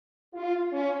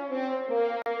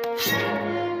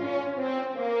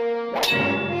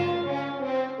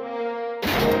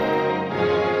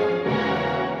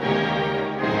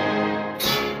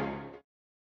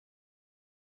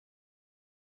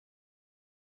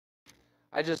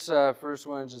I just first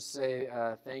want to just say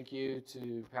thank you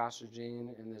to Pastor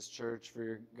Gene and this church for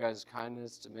your guys'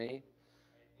 kindness to me.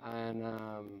 And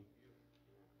I'm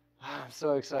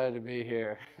so excited to be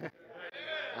here.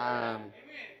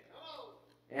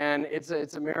 And it's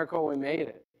a miracle we made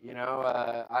it.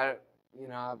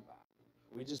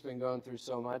 We've just been going through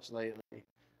so much lately.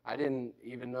 I didn't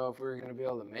even know if we were going to be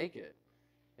able to make it.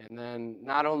 And then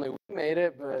not only we made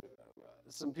it, but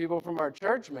some people from our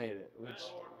church made it, which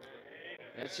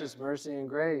it's just mercy and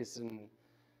grace. And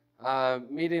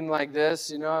meeting like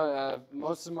this,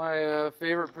 most of my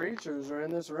favorite preachers are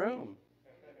in this room.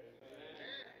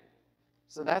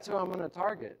 So that's who I'm going to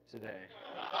target today.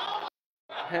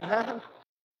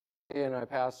 And I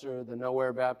pastor the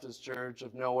Nowhere Baptist Church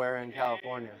of Nowhere in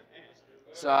California.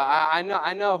 So I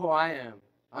know who I am.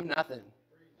 I'm nothing.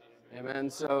 Amen.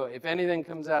 So if anything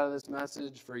comes out of this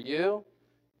message for you,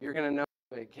 you're going to know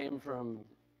it came from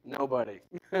nobody.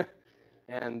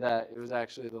 And that it was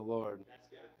actually the Lord.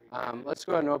 Let's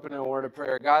go ahead and open in a word of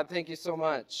prayer. God, thank you so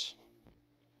much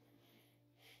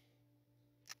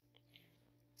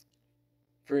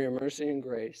for your mercy and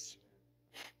grace.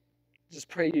 Just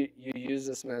pray you use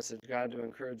this message, God, to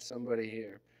encourage somebody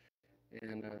here.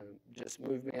 And just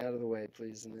move me out of the way,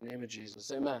 please, in the name of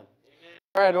Jesus. Amen.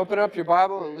 All right, open up your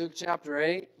Bible at Luke chapter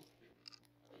 8.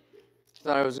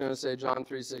 Thought I was going to say John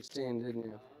 3:16, didn't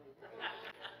you?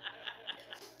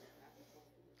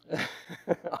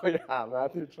 Oh, yeah,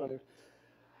 Matthew 20.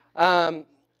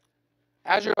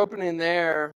 As you're opening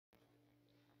there,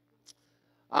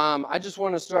 I just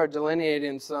want to start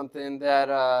delineating something that,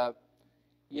 I've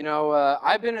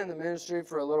been in the ministry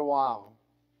for a little while.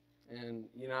 And,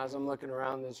 as I'm looking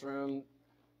around this room,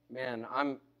 man,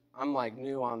 I'm like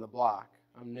new on the block.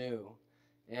 I'm new.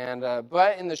 And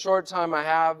but in the short time I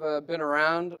have been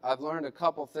around, I've learned a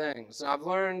couple things. I've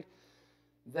learned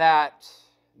that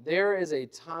there is a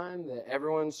time that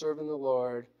everyone serving the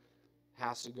Lord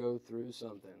has to go through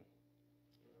something.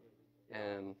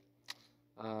 And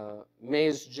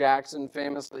Mays Jackson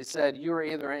famously said, you are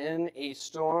either in a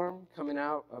storm, coming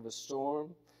out of a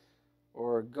storm,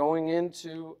 or going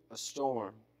into a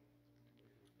storm.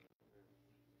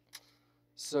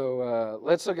 So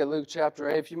let's look at Luke chapter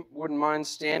 8. If you wouldn't mind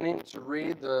standing to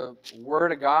read the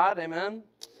Word of God. Amen.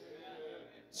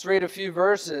 Let's read a few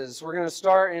verses. We're going to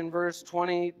start in verse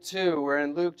 22. We're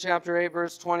in Luke chapter 8,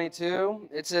 verse 22.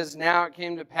 It says, now it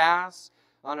came to pass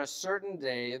on a certain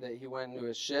day that he went into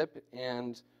a ship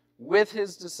and with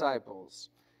his disciples.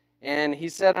 And he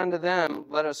said unto them,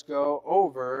 let us go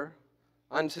over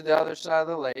unto the other side of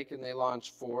the lake. And they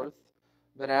launched forth.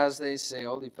 But as they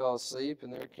sailed, he fell asleep,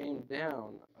 and there came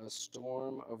down a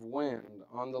storm of wind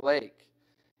on the lake,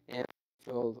 and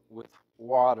filled with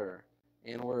water,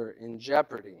 and were in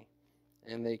jeopardy.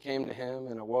 And they came to him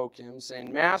and awoke him,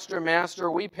 saying, Master,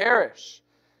 Master, we perish.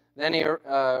 Then he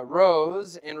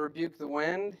rose and rebuked the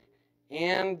wind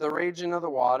and the raging of the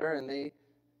water, and they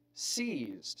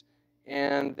ceased.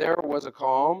 And there was a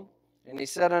calm. And he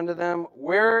said unto them,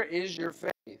 where is your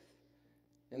faith?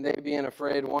 And they, being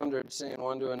afraid, wondered, saying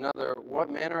one to another, what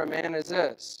manner of man is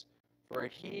this? For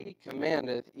he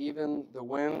commandeth even the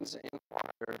winds and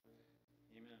water.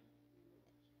 Amen.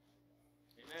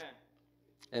 Amen.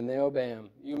 And they obey him.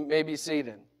 You may be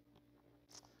seated.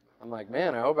 I'm like,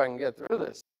 man, I hope I can get through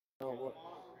this.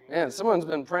 Man, someone's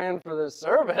been praying for this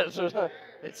service.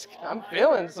 I'm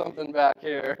feeling something back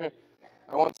here.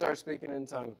 I won't start speaking in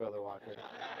tongues, Brother Walker.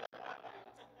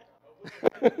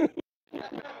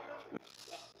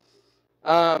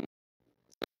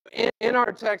 In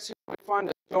our text here, we find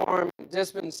a storm.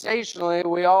 Dispensationally,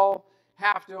 we all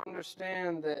have to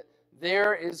understand that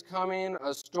there is coming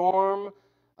a storm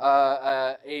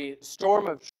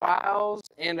of trials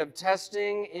and of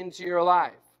testing into your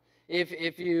life.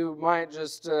 If you might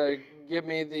just give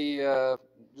me the,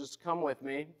 just come with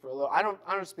me for a little. I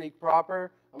don't speak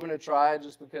proper. I'm going to try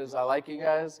just because I like you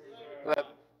guys,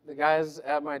 but the guys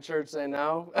at my church say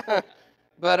no.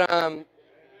 But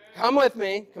come with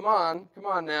me. Come on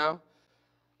now.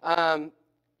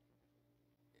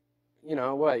 You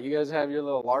know what? You guys have your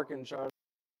little Larkin chart.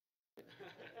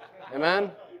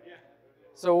 Amen?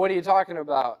 So what are you talking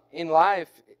about? In life,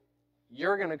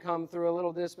 you're going to come through a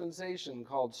little dispensation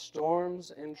called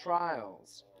storms and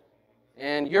trials.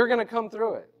 And you're going to come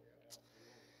through it.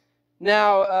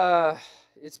 Now,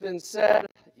 it's been said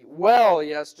well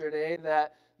yesterday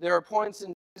that there are points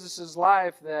in Jesus'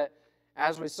 life that,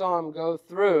 as we saw him go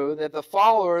through, that the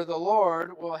follower of the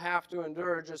Lord will have to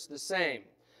endure just the same.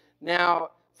 Now,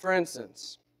 for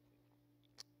instance,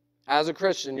 as a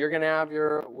Christian, you're going to have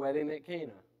your wedding at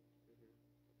Cana.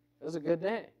 It was a good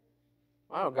day.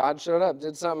 Wow, God showed up,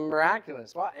 did something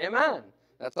miraculous. Wow, amen.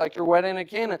 That's like your wedding at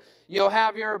Cana. You'll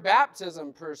have your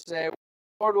baptism, per se. The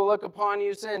Lord will look upon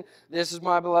you saying, this is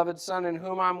my beloved Son in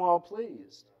whom I'm well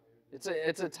pleased. It's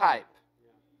a type.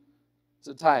 It's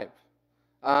a type.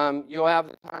 You'll have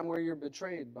the time where you're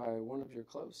betrayed by one of your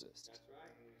closest.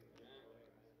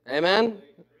 Amen?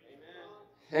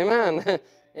 Amen.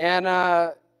 And,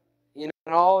 and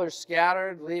all are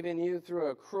scattered, leaving you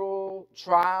through a cruel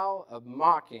trial of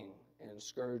mocking and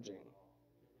scourging.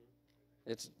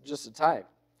 It's just a type.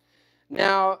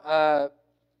 Now,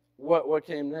 what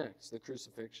came next? The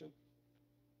crucifixion.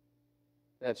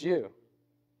 That's you.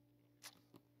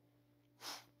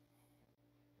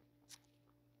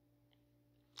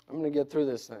 I'm going to get through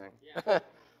this thing.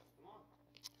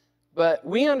 But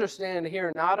we understand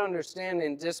here, not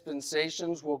understanding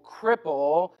dispensations will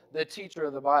cripple the teacher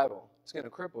of the Bible. It's going to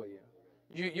cripple you.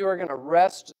 You are going to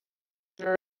rest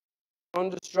your own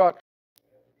destruction.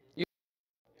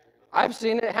 I've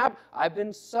seen it happen. I've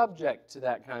been subject to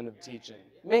that kind of teaching.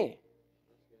 Me.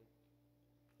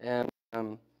 And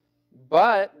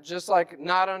but just like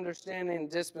not understanding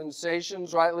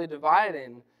dispensations, rightly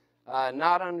dividing,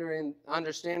 not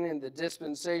understanding the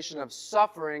dispensation of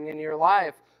suffering in your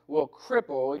life will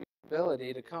cripple your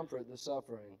ability to comfort the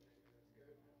suffering.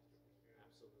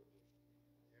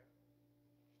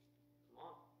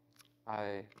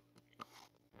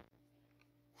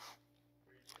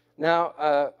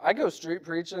 Now, I go street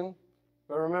preaching,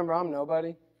 but remember, I'm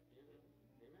nobody.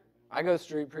 I go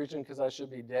street preaching because I should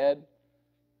be dead.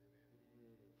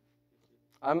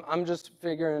 I'm just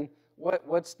figuring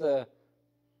what's the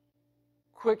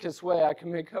quickest way I can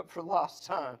make up for lost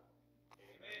time.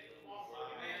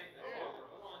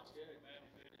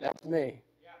 That's me.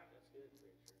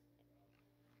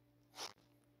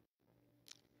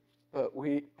 But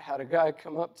we had a guy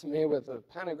come up to me with a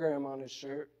pentagram on his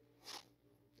shirt,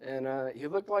 and he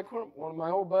looked like one of my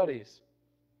old buddies.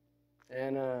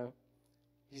 And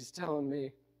he's telling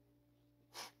me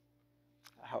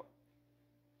how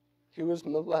he was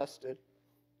molested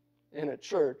in a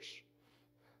church.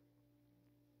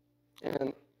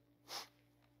 And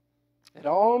it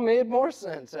all made more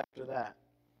sense after that.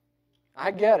 I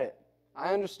get it.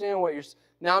 I understand what you're saying.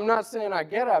 Now, I'm not saying I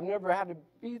get it. I've never had to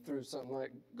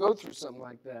go through something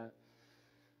like that.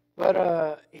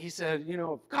 But he said,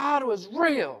 if God was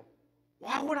real,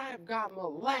 why would I have got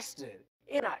molested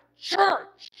in a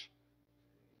church?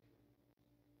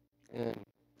 And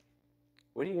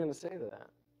what are you going to say to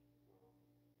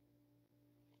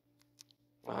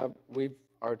that?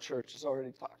 Our church has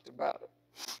already talked about it.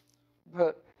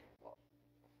 But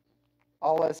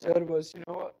all I said was, you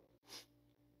know what?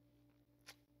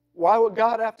 Why would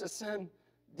God have to send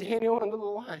Daniel into the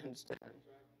lion's den?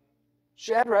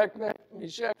 Shadrach,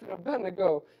 Meshach, and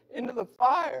Abednego into the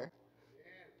fire.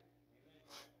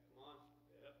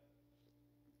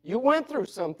 You went through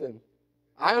something.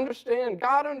 I understand.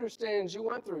 God understands you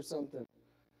went through something.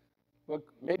 But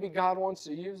maybe God wants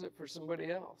to use it for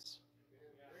somebody else.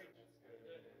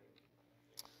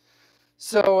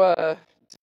 So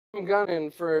I'm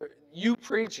gunning for you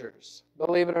preachers,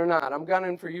 believe it or not. I'm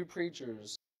gunning for you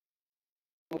preachers.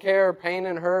 Care, pain,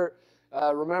 and hurt.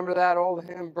 Remember that old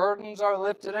hymn, burdens are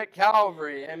lifted at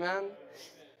Calvary. Amen?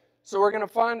 So we're going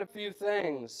to find a few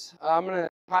things. I'm going to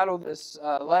title this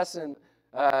lesson,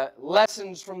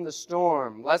 Lessons from the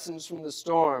Storm. Lessons from the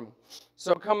Storm.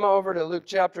 So come over to Luke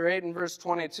chapter 8 and verse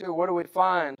 22. What do we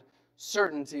find?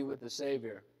 Certainty with the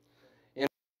Savior. In verse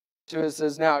 2 it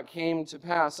says, now it came to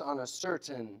pass on a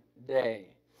certain day.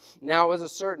 Now it was a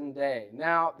certain day.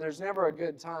 Now, there's never a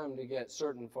good time to get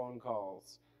certain phone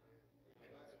calls.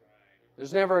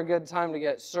 There's never a good time to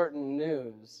get certain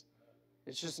news.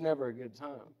 It's just never a good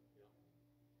time.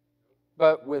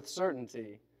 But with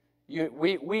certainty,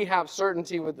 we have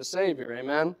certainty with the Savior,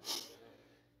 amen?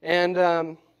 And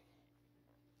kind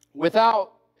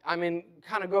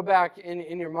of go back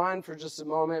in your mind for just a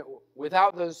moment,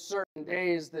 without those certain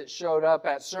days that showed up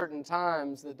at certain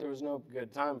times that there was no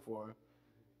good time for,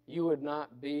 you would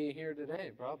not be here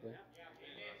today, probably.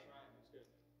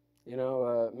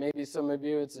 Maybe some of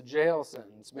you it's a jail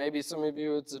sentence. Maybe some of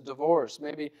you it's a divorce.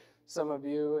 Maybe some of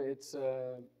you it's,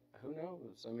 who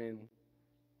knows?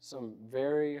 Some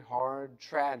very hard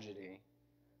tragedy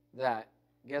that,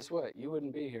 guess what? You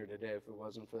wouldn't be here today if it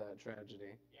wasn't for that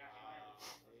tragedy.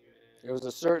 It was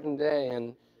a certain day,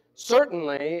 and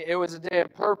certainly it was a day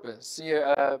of purpose. He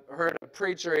heard a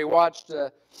preacher, he watched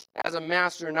as a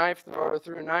master knife thrower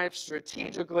threw a knife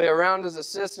strategically around his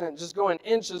assistant, just going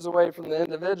inches away from the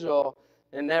individual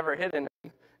and never hitting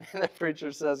him. And the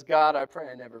preacher says, God, I pray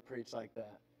I never preach like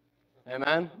that.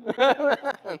 Amen?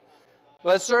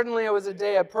 But certainly it was a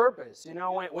day of purpose. You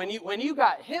know, when you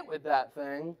got hit with that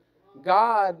thing,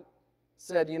 God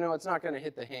said, you know, it's not going to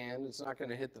hit the hand, it's not going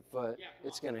to hit the foot,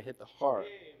 it's going to hit the heart.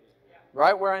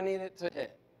 Right where I need it to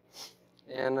hit.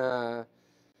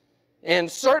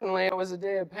 And certainly it was a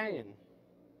day of pain.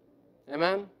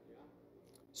 Amen?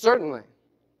 Certainly.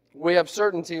 We have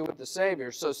certainty with the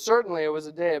Savior. So certainly it was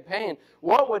a day of pain.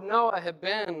 What would Noah have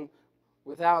been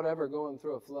without ever going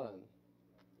through a flood?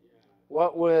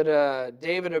 What would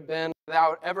David have been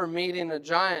without ever meeting a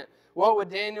giant? What would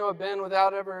Daniel have been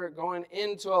without ever going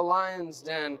into a lion's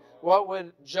den? What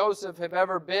would Joseph have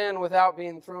ever been without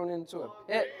being thrown into a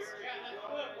pit?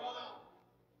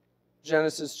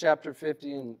 Genesis chapter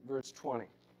 50 and verse 20.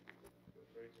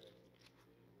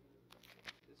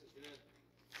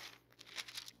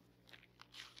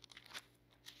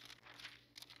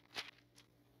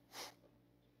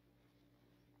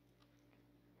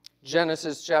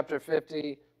 Genesis chapter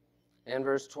 50 and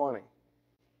verse 20.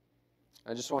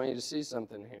 I just want you to see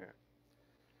something here.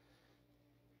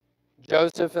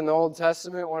 Joseph in the Old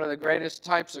Testament, one of the greatest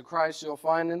types of Christ you'll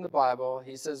find in the Bible,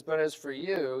 he says, "But as for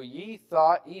you, ye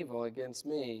thought evil against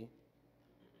me,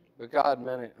 but God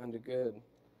meant it unto good."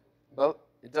 But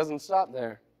it doesn't stop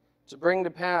there. To bring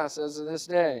to pass, as of this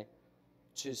day,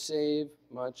 to save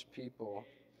much people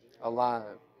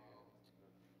alive.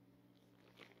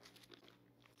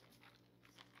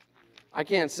 I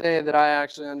can't say that I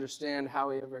actually understand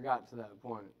how he ever got to that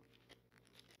point.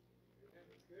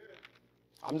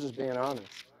 I'm just being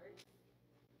honest.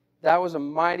 That was a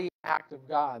mighty act of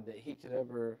God that he could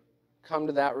ever come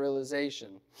to that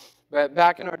realization. But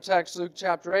back in our text, Luke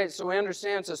chapter 8, so we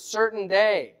understand it's a certain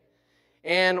day.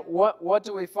 And what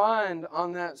do we find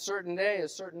on that certain day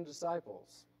is certain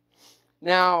disciples.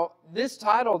 Now, this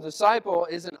title, disciple,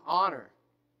 is an honor.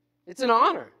 It's an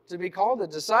honor to be called a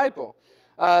disciple.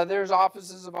 There's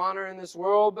offices of honor in this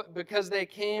world, but because they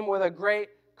came with a great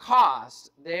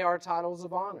cost, they are titles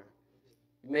of honor.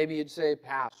 Maybe you'd say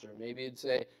pastor, maybe you'd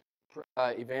say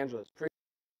evangelist, preacher,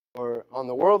 or on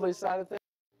the worldly side of things,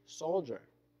 soldier.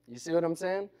 You see what I'm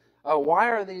saying? Why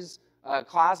are these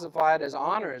classified as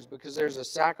honors? Because there's a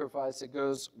sacrifice that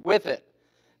goes with it.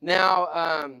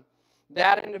 Now,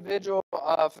 that individual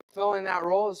fulfilling that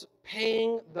role is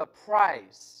paying the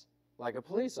price, like a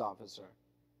police officer,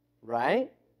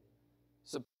 right?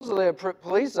 Supposedly a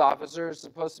police officer is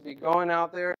supposed to be going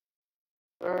out there.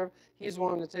 He's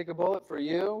willing to take a bullet for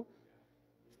you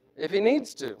if he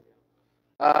needs to.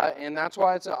 And that's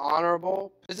why it's an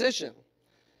honorable position.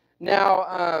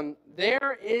 Now,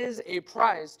 there is a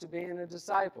price to being a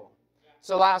disciple.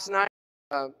 So last night,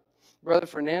 Brother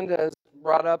Fernandez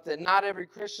brought up that not every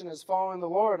Christian is following the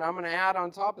Lord. I'm going to add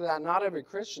on top of that, not every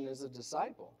Christian is a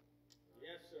disciple.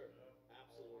 Yes, sir.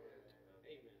 Absolutely.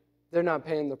 Amen. They're not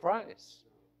paying the price.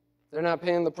 They're not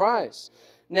paying the price.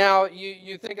 Now,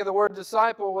 you think of the word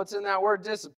disciple, what's in that word?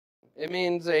 Discipline. It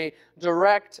means a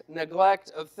direct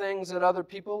neglect of things that other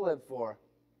people live for.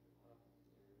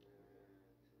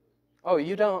 Oh,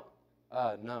 you don't?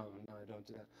 No, I don't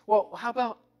do that. Well, how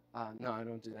about, no, I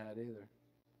don't do that either.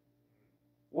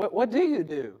 What do you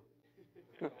do?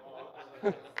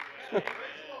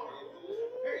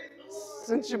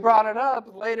 Since you brought it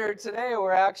up, later today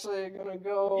we're actually going to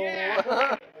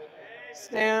go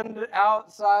stand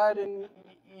outside and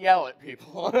yell at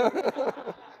people.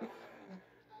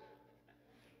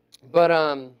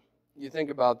 But you think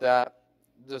about that,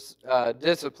 this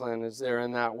discipline is there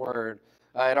in that word.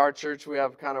 At our church we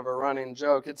have kind of a running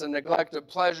joke. It's a neglect of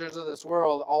pleasures of this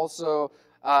world, also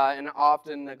an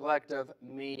often neglect of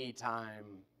me time.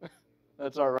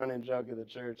 That's our running joke of the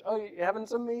church. Oh, you having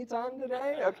some me time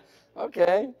today?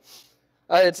 Okay.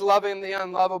 It's loving the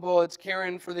unlovable. It's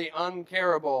caring for the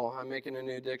uncareable. I'm making a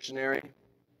new dictionary.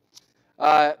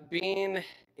 Being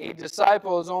a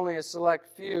disciple is only a select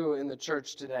few in the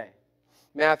church today.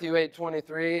 Matthew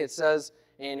 8:23, it says,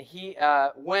 and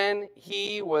when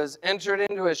he was entered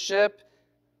into a ship,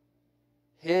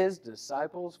 his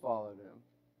disciples followed him.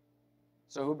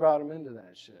 So who brought him into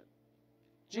that ship?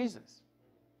 Jesus.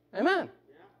 Amen.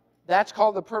 That's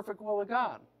called the perfect will of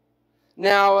God.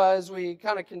 Now, as we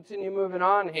kind of continue moving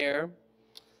on here,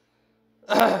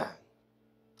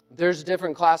 there's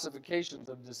different classifications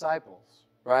of disciples,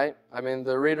 right? I mean,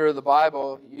 the reader of the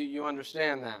Bible, you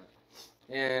understand that.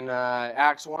 In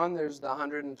Acts 1, there's the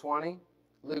 120.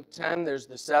 Luke 10, there's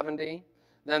the 70.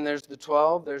 Then there's the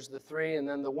 12, there's the 3, and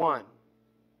then the 1.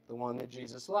 The one that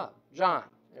Jesus loved, John.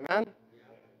 Amen?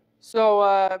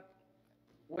 So,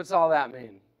 what's all that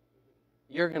mean?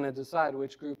 You're going to decide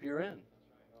which group you're in.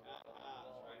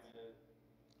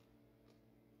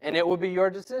 And it will be your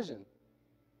decision.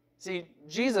 See,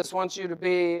 Jesus wants you to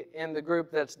be in the group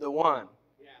that's the one,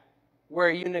 Yeah. where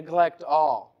you neglect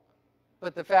all.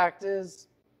 But the fact is,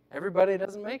 everybody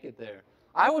doesn't make it there.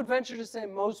 I would venture to say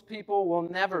most people will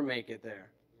never make it there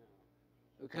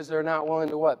because they're not willing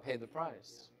to what? Pay the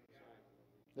price.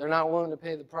 They're not willing to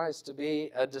pay the price to be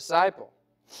a disciple.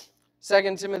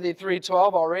 2 Timothy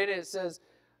 3:12, I'll read it. It says,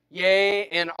 yea,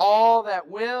 and all that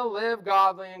will live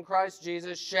godly in Christ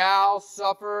Jesus shall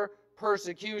suffer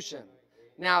persecution.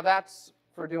 Now, that's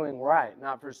for doing right,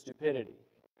 not for stupidity.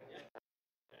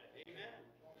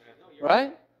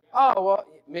 Right? Oh, well,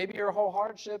 maybe your whole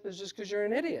hardship is just because you're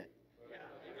an idiot.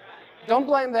 Don't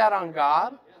blame that on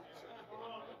God.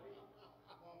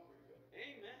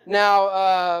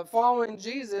 Now, following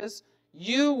Jesus,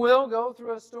 you will go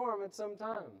through a storm at some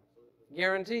time.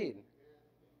 Guaranteed.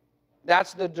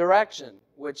 That's the direction,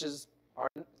 which is our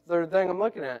third thing I'm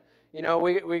looking at. You know,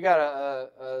 we got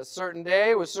a certain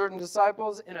day with certain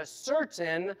disciples in a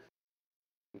certain,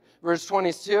 verse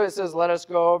 22, it says, let us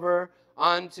go over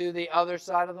onto the other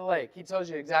side of the lake. He tells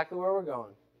you exactly where we're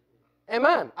going.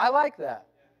 Amen. I like that.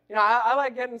 You know, I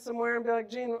like getting somewhere and be like,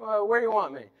 Gene, where do you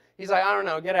want me? He's like, I don't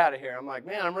know, get out of here. I'm like,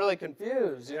 man, I'm really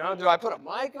confused. You know, do I put a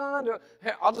mic on?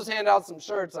 I'll just hand out some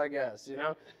shirts, I guess, you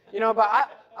know. But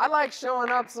I like showing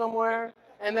up somewhere,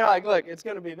 and they're like, look, it's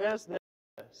going to be this, this,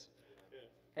 this.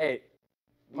 Hey,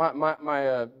 my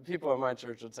people at my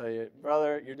church will tell you,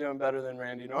 brother, you're doing better than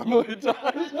Randy normally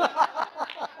does.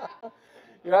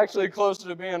 You're actually closer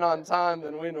to being on time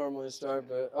than we normally start,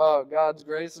 but, oh, God's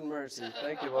grace and mercy.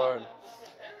 Thank you, Lord.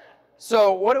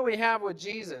 So what do we have with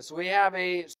Jesus? We have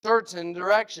a certain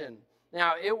direction.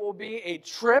 Now, it will be a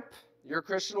trip, your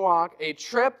Christian walk, a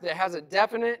trip that has a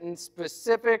definite and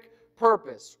specific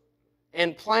purpose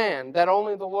and plan that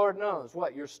only the Lord knows.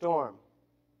 What? Your storm.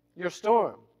 Your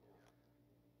storm.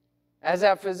 As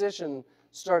that physician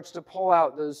starts to pull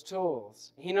out those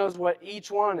tools, he knows what each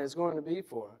one is going to be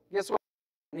for. Guess what?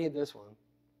 I need this one.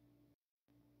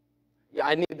 Yeah,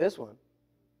 I need this one.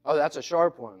 Oh, that's a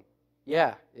sharp one.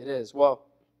 Yeah, it is. Well,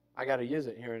 I got to use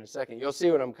it here in a second. You'll see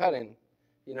what I'm cutting,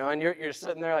 you know, and you're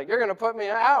sitting there like, you're going to put me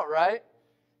out, right?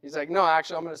 He's like, no,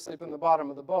 actually, I'm going to sleep in the bottom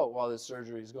of the boat while this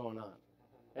surgery is going on.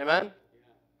 Amen?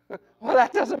 Well,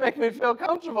 that doesn't make me feel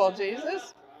comfortable,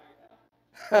 Jesus.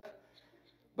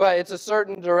 But it's a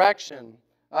certain direction.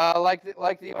 Like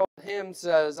the old hymn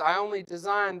says, I only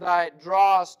design thy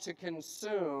dross to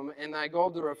consume and thy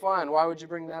gold to refine. Why would you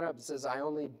bring that up? It says, I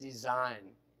only design.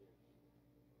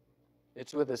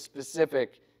 It's with a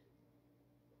specific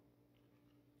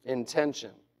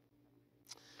intention.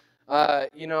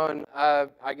 You know, and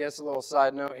I guess a little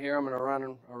side note here. I'm going to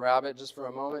run a rabbit just for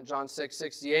a moment. John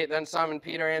 6:68. Then Simon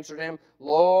Peter answered him,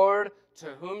 Lord,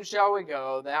 to whom shall we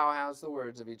go? Thou hast the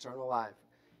words of eternal life.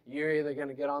 You're either going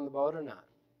to get on the boat or not.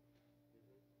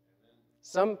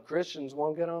 Some Christians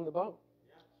won't get on the boat.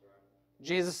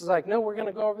 Jesus is like, no, we're going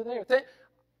to go over there.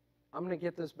 I'm going to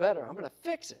get this better. I'm going to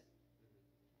fix it.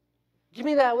 Give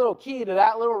me that little key to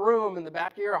that little room in the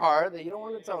back of your heart that you don't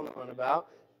want to tell no one about,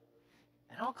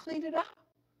 and I'll clean it up.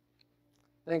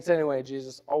 Thanks anyway,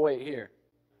 Jesus. I'll wait here.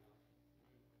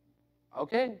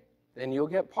 Okay, then you'll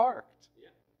get parked. Yeah.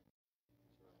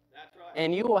 That's right.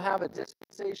 And you will have a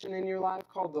dispensation in your life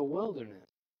called the wilderness.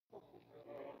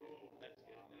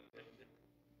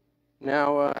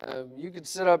 Now, you could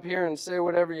sit up here and say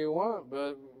whatever you want,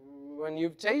 but when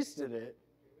you've tasted it,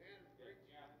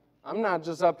 I'm not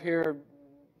just up here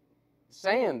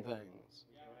saying things.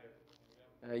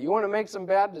 You want to make some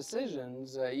bad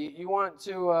decisions. You want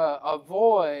to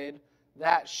avoid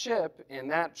that ship and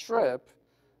that trip,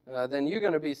 then you're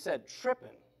going to be set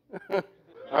tripping. All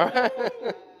right?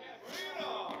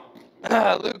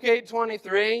 Luke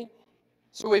 8:23.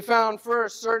 So we found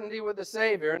first certainty with the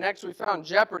Savior. Next we found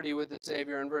jeopardy with the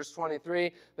Savior in verse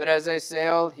 23. But as they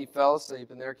sailed, he fell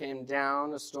asleep, and there came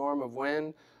down a storm of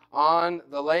wind on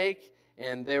the lake,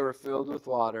 and they were filled with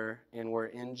water and were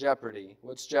in jeopardy.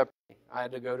 What's jeopardy? I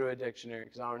had to go to a dictionary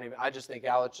because I just think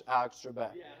Alex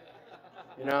Trebek.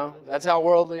 You know, that's how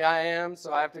worldly I am,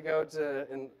 so I have to go to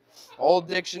an old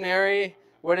dictionary.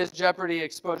 What is jeopardy?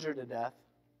 Exposure to death.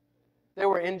 They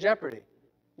were in jeopardy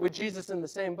with Jesus in the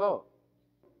same boat.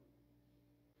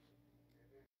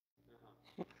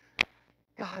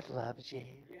 God loves you.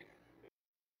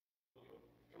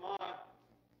 Come on.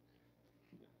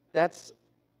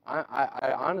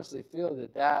 I honestly feel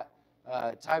that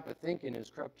type of thinking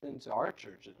has crept into our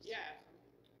churches. Yeah.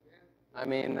 I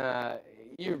mean,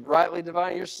 you rightly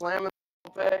divine, you're slamming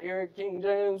the pulpit, you're King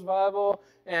James Bible,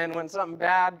 and when something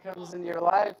bad comes into your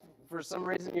life, for some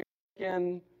reason you're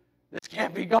thinking, this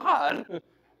can't be God. Absolutely.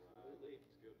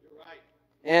 You're right.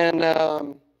 And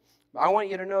I want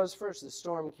you to notice first, the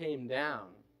storm came down.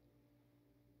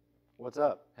 What's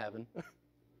up, heaven?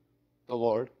 The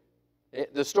Lord.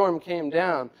 The storm came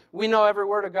down. We know every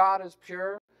word of God is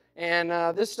pure, and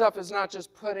this stuff is not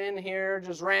just put in here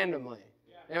just randomly.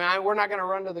 I mean, we're not going to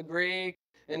run to the Greek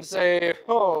and say,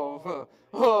 better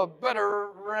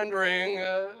rendering.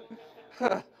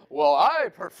 Well, I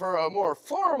prefer a more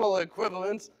formal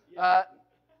equivalence.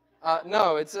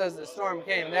 No, it says the storm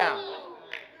came down.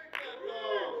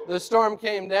 The storm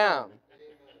came down.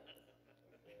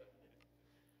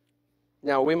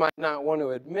 Now, we might not want to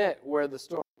admit where the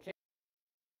storm came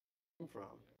from.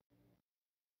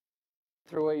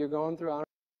 Through what you're going through, I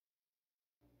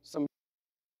don't know.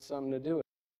 Something to do with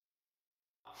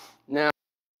it. Now,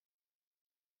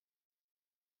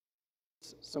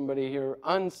 somebody here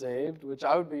unsaved, which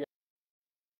I would be,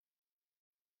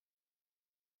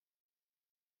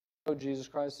 oh, Jesus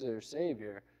Christ is their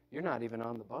Savior, you're not even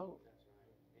on the boat.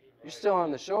 You're still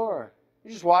on the shore.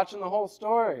 You're just watching the whole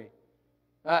story.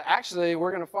 Actually, we're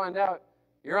going to find out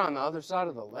you're on the other side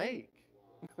of the lake.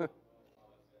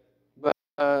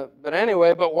 But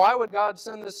anyway, but why would God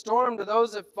send the storm to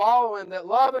those that follow Him, that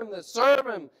love Him, that serve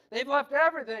Him? They've left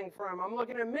everything for Him. I'm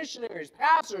looking at missionaries,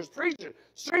 pastors, preachers,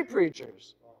 street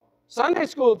preachers, Sunday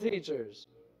school teachers.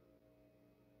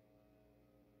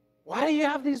 Why do you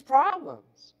have these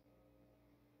problems?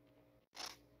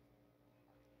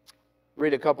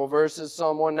 Read a couple verses.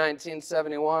 Psalm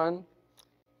 119:71.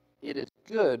 It is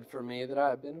good for me that I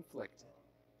have been afflicted.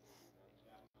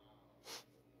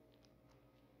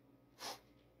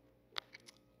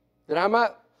 That I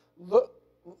might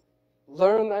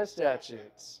learn thy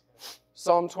statutes.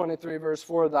 Psalm 23, verse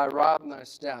 4, thy rod and thy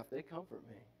staff, they comfort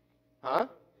me. Huh?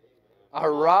 A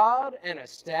rod and a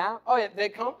staff? Oh, yeah, they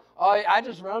come. Oh, yeah, I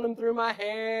just run them through my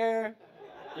hair.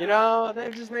 You know, they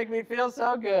just make me feel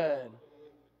so good.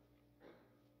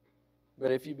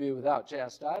 But if you be without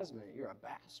chastisement, you're a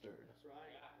bastard.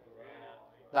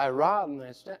 Thy rod and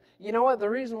thy staff. You know what? The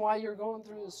reason why you're going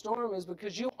through the storm is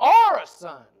because you are a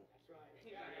son.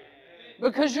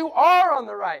 Because you are on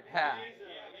the right path.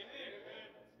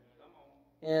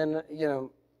 And, you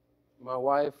know, my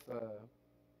wife,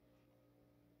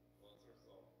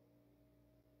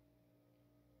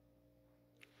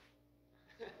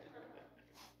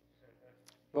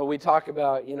 but we talk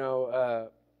about, you know,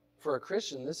 for a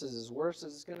Christian, this is as worse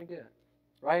as it's going to get.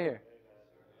 Right here.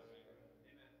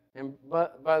 And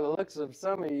but by the looks of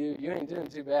some of you, you ain't doing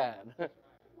too bad.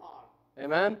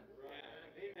 Amen?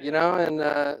 You know,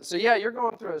 and so yeah, you're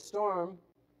going through a storm.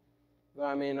 But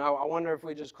I mean, I wonder if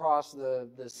we just cross the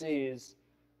seas,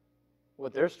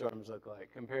 what their storms look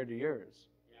like compared to yours.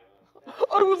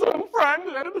 I was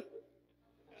unfriended.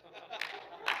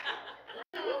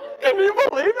 Can you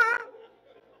believe it?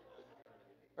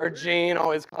 Or Gene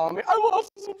always calling me, I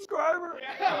lost a subscriber.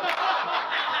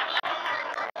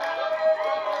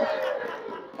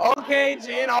 Okay,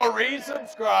 Gene, I'll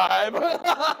resubscribe.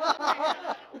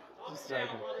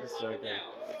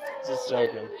 Just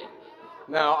joking.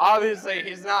 No, obviously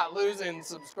he's not losing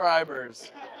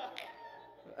subscribers.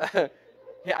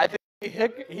 Yeah, I think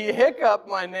he hiccuped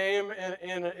my name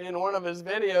in one of his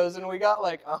videos, and we got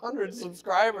like 100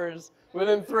 subscribers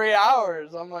within 3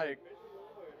 hours. I'm like,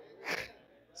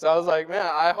 so I was like, man,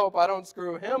 I hope I don't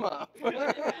screw him up.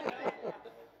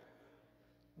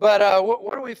 But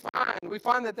what do we find? We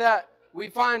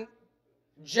find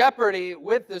jeopardy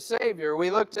with the Savior.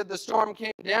 We looked at the storm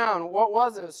came down. What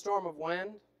was it? A storm of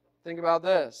wind? Think about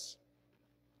this.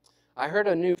 I heard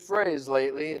a new phrase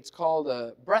lately. It's called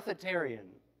a breatharian.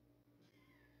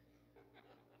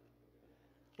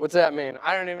 What's that mean?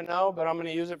 I don't even know, but I'm going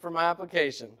to use it for my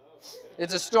application.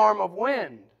 It's a storm of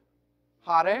wind,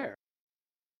 hot air.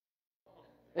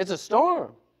 It's a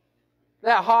storm.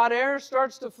 That hot air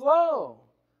starts to flow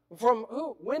from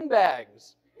who?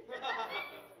 Windbags.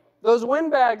 Those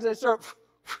windbags, they start,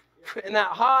 and that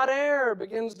hot air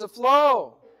begins to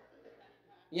flow.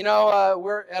 You know,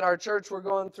 we're at our church, we're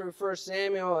going through 1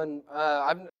 Samuel, and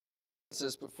I've mentioned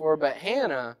this before, but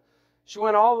Hannah, she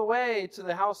went all the way to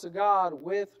the house of God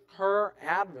with her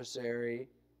adversary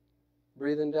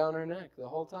breathing down her neck the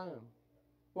whole time.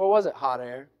 What was it? Hot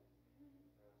air.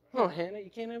 Oh, Hannah, you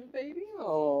can't have a baby?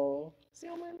 Oh, see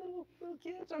all my little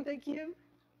kids? Aren't they cute?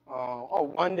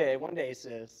 Oh, one day,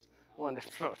 sis. One day,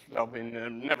 there'll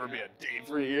never be a day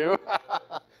for you.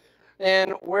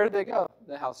 And where did they go?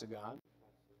 The house of God.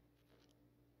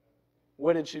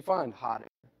 What did she find? Hot air.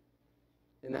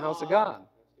 In the house of God.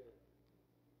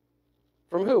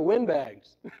 From who?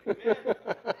 Windbags.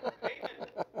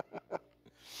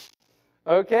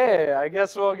 Okay, I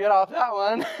guess we'll get off that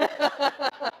one.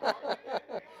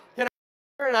 Can I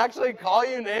hear an actually call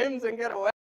you names and get away.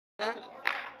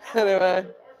 Anyway.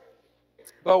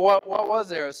 But what was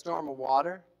there? A storm of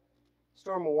water?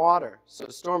 Storm of water. So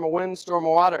storm of wind, storm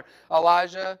of water.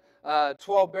 Elijah,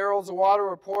 12 barrels of water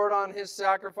were poured on his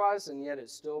sacrifice, and yet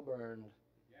it still burned.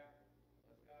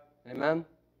 Amen?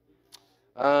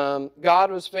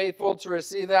 God was faithful to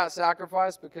receive that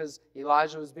sacrifice because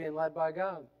Elijah was being led by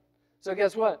God. So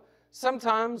guess what?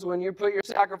 Sometimes when you put your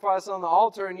sacrifice on the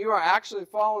altar and you are actually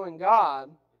following God,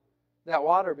 that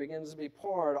water begins to be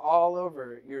poured all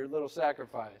over your little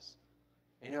sacrifice.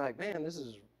 And you're like, man,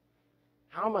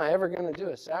 how am I ever going to do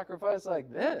a sacrifice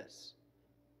like this?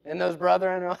 And those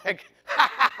brethren are like,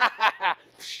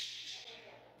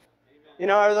 you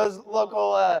know, are those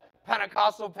local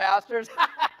Pentecostal pastors?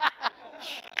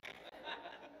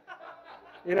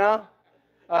 You know?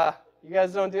 You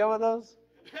guys don't deal with those?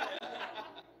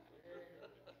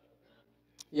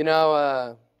 You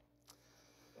know,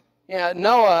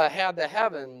 Noah had the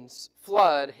heavens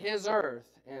flood his earth,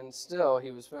 and still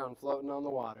he was found floating on the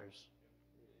waters.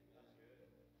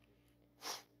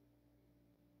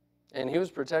 And he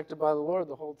was protected by the Lord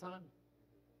the whole time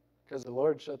because the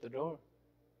Lord shut the door.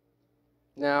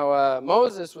 Now,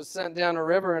 Moses was sent down a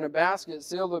river in a basket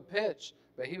sealed with pitch,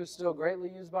 but he was still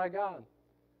greatly used by God.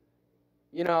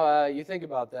 You know, you think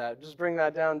about that. Just bring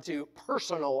that down to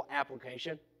personal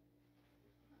application.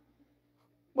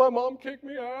 My mom kicked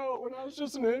me out when I was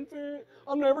just an infant.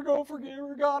 I'm never going to forgive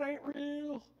her. God ain't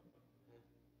real.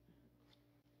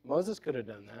 Moses could have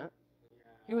done that.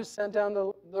 He was sent down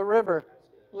the river.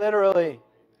 Literally.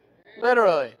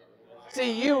 Literally.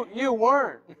 See, you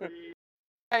weren't.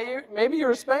 Maybe you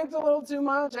were spanked a little too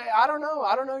much. I don't know.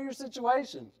 I don't know your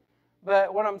situation.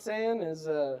 But what I'm saying is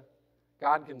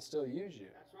God can still use you.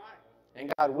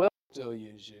 And God will still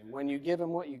use you when you give him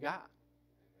what you got.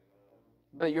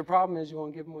 But your problem is you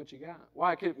won't give him what you got.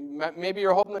 Why? Maybe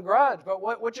you're holding a grudge. But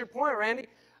what's your point, Randy?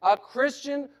 A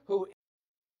Christian who is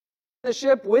in the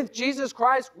ship with Jesus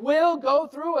Christ will go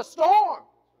through a storm.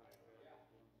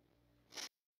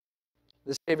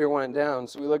 The Savior went down.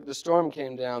 So we look, the storm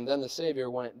came down, then the Savior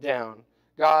went down.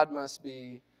 God must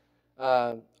be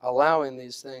allowing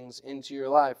these things into your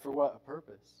life for what? A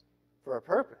purpose. For a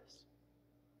purpose.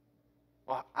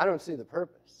 Well, I don't see the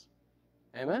purpose.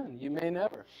 Amen. You may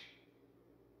never.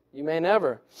 You may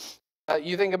never.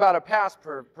 You think about a past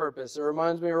purpose. It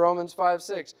reminds me of Romans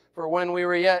 5:6. For when we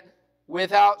were yet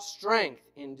without strength,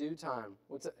 in due time.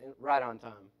 What's it? Right on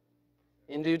time.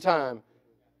 In due time.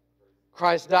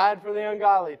 Christ died for the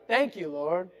ungodly. Thank you,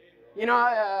 Lord. You know,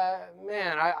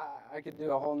 man, I could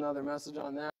do a whole nother message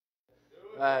on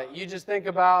that. You just think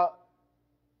about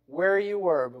where you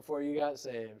were before you got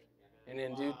saved. And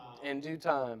in due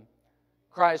time,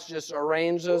 Christ just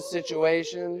arranged those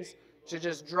situations to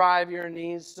just drive your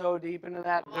knees so deep into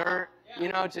that dirt, you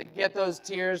know, to get those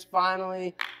tears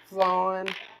finally flowing.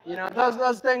 You know,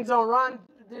 those things don't run.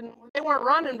 They weren't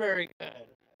running very good.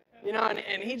 You know,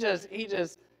 and he just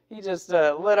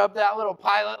lit up that little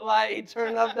pilot light. He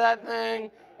turned up that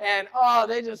thing, and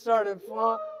they just started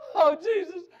flowing. Oh,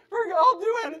 Jesus, I'll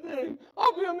do anything.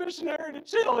 I'll be a missionary to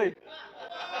Chile.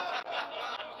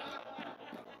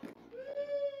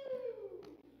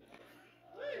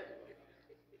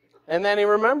 And then he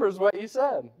remembers what you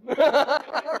said. Did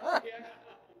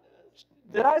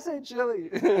I say Chile?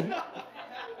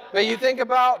 But you think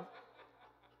about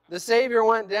the Savior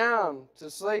went down to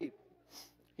sleep.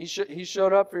 He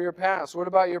showed up for your past. What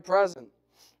about your present?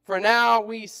 For now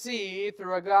we see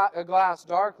through a glass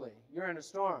darkly. You're in a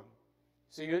storm.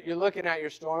 So you're looking at your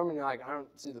storm and you're like, I don't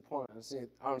see the point. I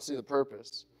don't see the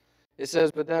purpose. It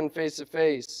says, but then face to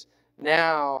face.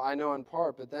 Now I know in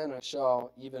part, but then I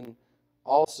shall even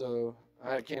also,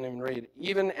 I can't even read.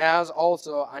 Even as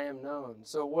also I am known.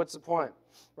 So what's the point?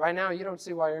 Right now you don't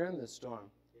see why you're in this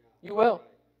storm. You will.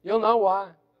 You'll know why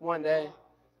one day.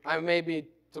 Maybe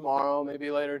tomorrow, maybe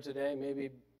later today,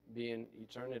 maybe be in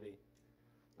eternity.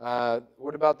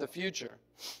 What about the future?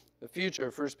 The future,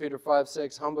 1 Peter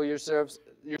 5:6, humble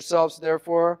yourselves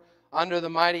therefore under the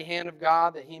mighty hand of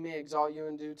God that he may exalt you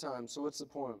in due time. So what's the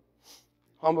point?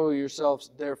 Humble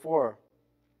yourselves therefore.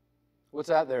 What's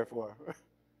that there for?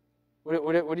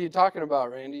 What are you talking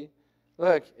about, Randy?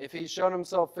 Look, if he showed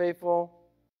himself faithful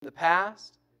in the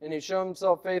past and he showed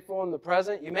himself faithful in the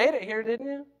present, you made it here, didn't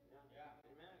you?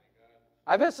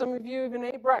 I bet some of you even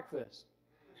ate breakfast.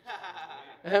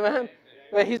 Amen?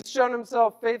 But he's shown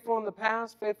himself faithful in the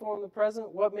past, faithful in the present.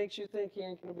 What makes you think he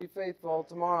ain't going to be faithful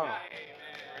tomorrow?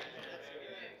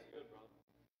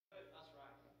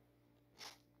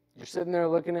 You're sitting there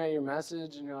looking at your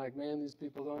message and you're like, man, these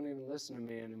people don't even listen to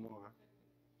me anymore.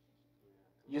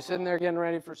 You sitting there getting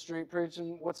ready for street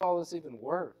preaching, what's all this even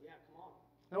worth? Yeah,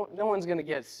 come on. No one's going to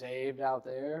get saved out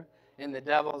there. And the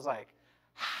devil's like,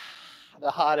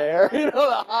 the hot air,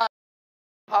 the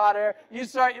hot air. You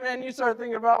start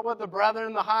thinking about what the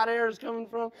brethren, the hot air is coming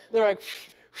from. They're like,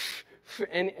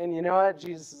 and you know what?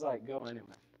 Jesus is like, go anyway.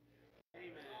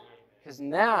 Because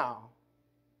now,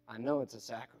 I know it's a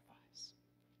sacrifice.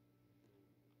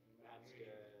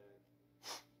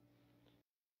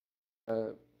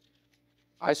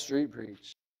 I street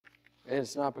preach. And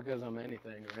it's not because I'm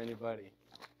anything or anybody.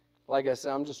 Like I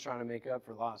said, I'm just trying to make up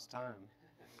for lost time.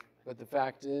 But the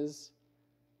fact is,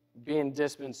 being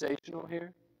dispensational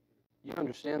here, you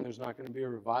understand there's not going to be a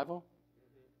revival?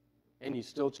 And you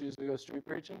still choose to go street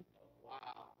preaching?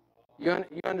 Wow.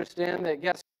 You understand that,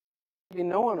 guess maybe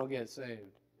no one will get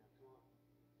saved.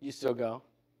 You still go.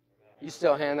 You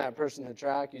still hand that person the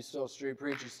tract. You still street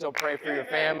preach. You still pray for your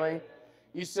family.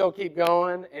 You still keep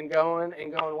going and going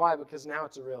and going. Why? Because now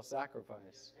it's a real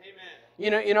sacrifice.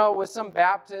 Amen. You know, with some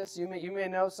Baptists, you may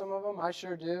know some of them. I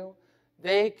sure do.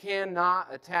 They cannot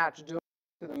attach doing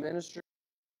to the ministry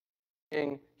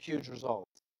huge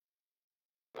results.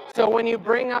 So when you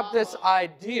bring up this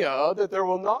idea that there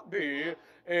will not be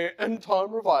an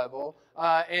end-time revival,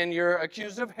 and you're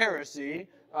accused of heresy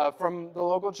from the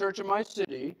local church in my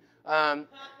city,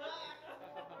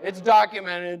 it's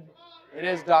documented. It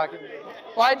is documented.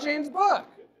 Buy Gene's book.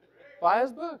 Buy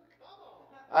his book.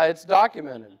 It's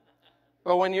documented.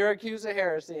 But when you're accused of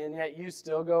heresy and yet you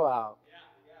still go out,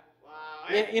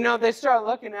 you know, they start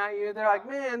looking at you. They're like,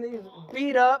 man, these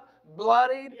beat up,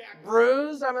 bloodied,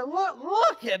 bruised. I mean,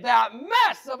 look at that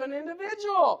mess of an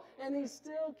individual. And he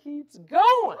still keeps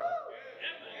going.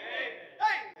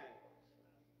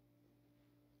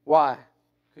 Why?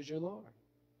 Because you're Lord.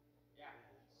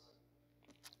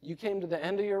 You came to the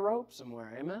end of your rope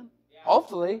somewhere, amen? Yeah.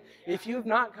 Hopefully, if you've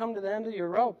not come to the end of your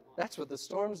rope, that's what the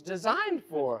storm's designed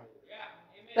for. Yeah.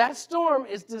 That storm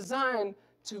is designed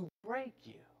to break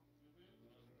you.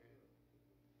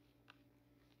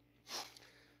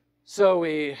 So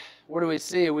what do we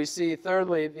see? We see,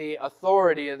 thirdly, the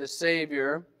authority of the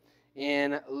Savior.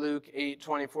 In Luke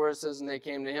 8:24, it says, and they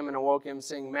came to him and awoke him,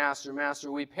 saying, Master,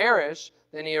 Master, we perish.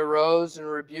 Then he arose and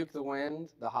rebuked the wind,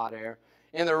 the hot air,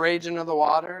 and the raging of the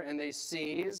water, and they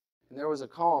ceased, and there was a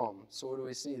calm. So what do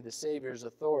we see? The Savior's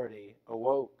authority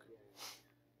awoke.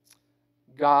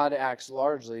 God acts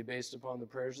largely based upon the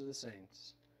prayers of the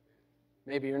saints.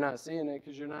 Maybe you're not seeing it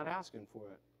because you're not asking for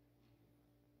it.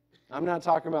 I'm not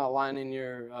talking about lining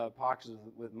your pockets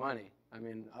with money. I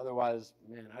mean, otherwise,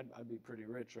 man, I'd be pretty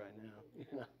rich right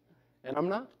now. And I'm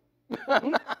not.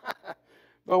 I'm not.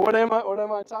 But what am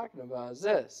I talking about is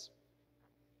this.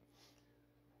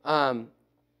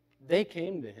 They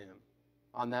came to him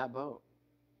on that boat.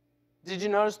 Did you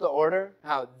notice the order?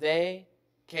 How they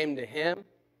came to him?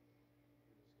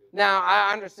 Now,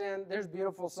 I understand there's a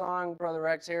beautiful song Brother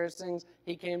Rex Harris sings,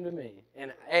 He Came to Me.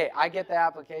 And, hey, I get the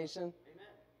application. Amen.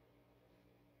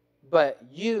 But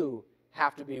you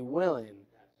have to be willing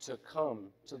to come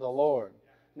to the Lord.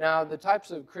 Now, the type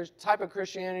of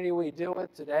Christianity we deal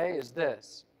with today is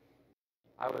this.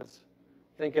 I was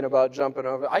thinking about jumping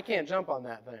over. I can't jump on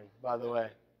that thing, by the way.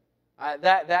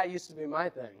 That used to be my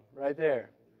thing, right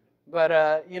there.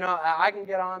 But, you know, I can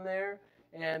get on there,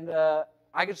 and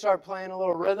I can start playing a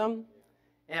little rhythm,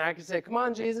 and I can say, come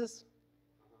on, Jesus.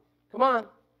 Come on.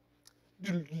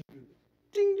 Ding,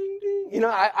 ding, ding. You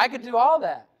know, I could do all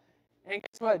that. And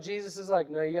guess what? Jesus is like,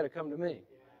 no, you got to come to me.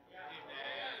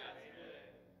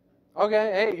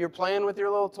 Okay, hey, you're playing with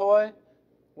your little toy.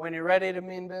 When you're ready to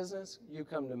mean business, you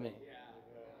come to me.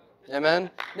 Amen?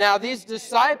 Now, these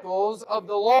disciples of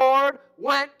the Lord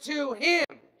went to him.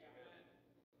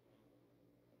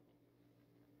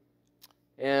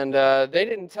 And they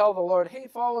didn't tell the Lord, hey,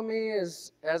 follow me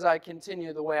as I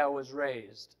continue the way I was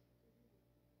raised.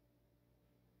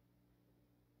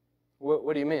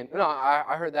 What do you mean? No,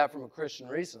 I heard that from a Christian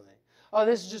recently. Oh,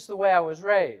 this is just the way I was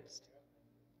raised.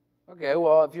 Okay,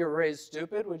 well, if you were raised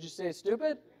stupid, would you say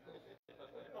stupid?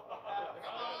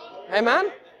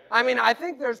 Amen? I mean, I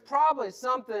think there's probably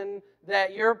something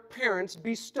that your parents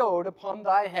bestowed upon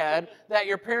thy head that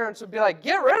your parents would be like,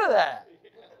 get rid of that.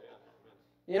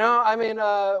 You know, I mean,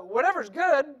 whatever's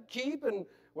good, keep, and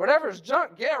whatever's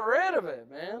junk, get rid of it,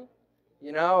 man.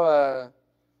 You know,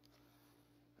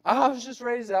 I was just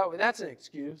raised that way. That's an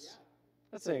excuse.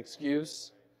 That's an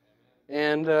excuse.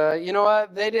 And you know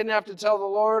what? They didn't have to tell the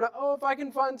Lord, oh, if I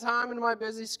can find time in my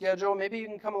busy schedule, maybe you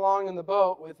can come along in the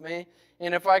boat with me.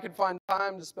 And if I could find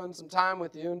time to spend some time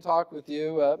with you and talk with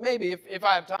you, maybe if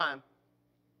I have time.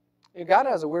 And God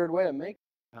has a weird way of making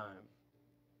time.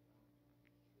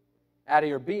 Out of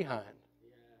your behind.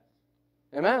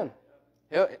 Amen.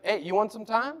 Hey, you want some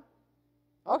time?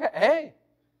 Okay, hey.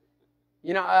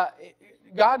 You know,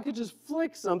 God could just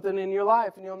flick something in your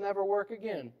life and you'll never work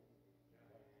again.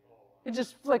 He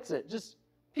just flicks it. Just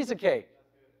piece of cake.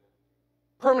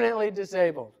 Permanently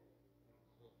disabled.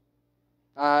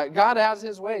 God has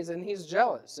His ways and He's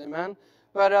jealous. Amen.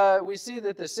 But we see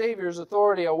that the Savior's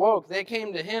authority awoke. They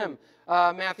came to Him.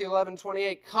 Matthew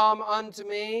 11:28. Come unto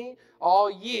me, all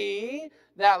ye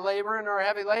that labor and are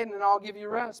heavy laden, and I'll give you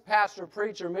rest. Pastor,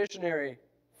 preacher, missionary,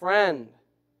 friend.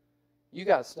 You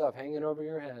got stuff hanging over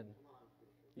your head.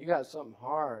 You got something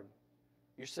hard.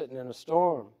 You're sitting in a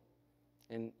storm.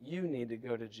 And you need to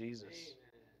go to Jesus.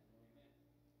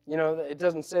 You know, it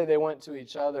doesn't say they went to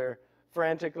each other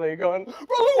frantically going,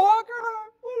 Brother Walker,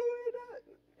 what do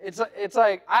we do? It's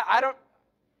like, I don't,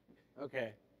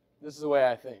 okay, this is the way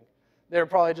I think. They're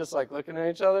probably just like looking at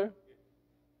each other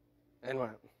and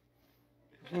went.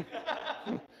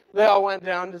 They all went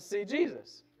down to see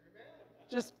Jesus.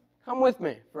 Just come with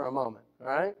me for a moment, all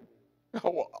right? Oh,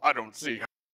 well, I don't see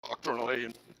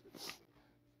doctrinally.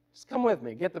 Just come with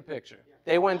me, get the picture.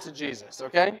 They went to Jesus,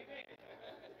 okay?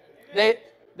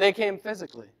 They came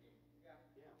physically.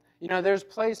 You know, there's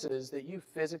places that you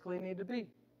physically need to be.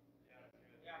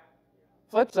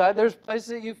 Flip side, there's places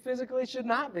that you physically should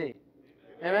not be.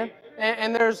 Amen?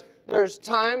 And there's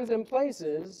times and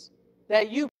places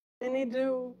that you need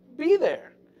to be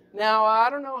there. Now, I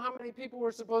don't know how many people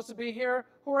were supposed to be here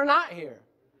who are not here.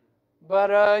 But,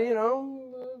 you know,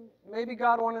 maybe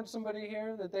God wanted somebody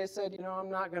here that they said, you know, I'm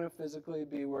not going to physically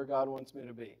be where God wants me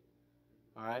to be.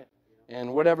 All right?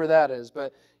 And whatever that is.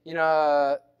 But, you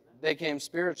know, they came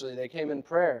spiritually. They came in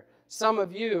prayer. Some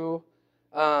of you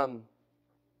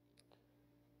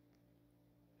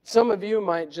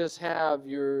might just have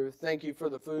your thank you for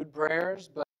the food prayers,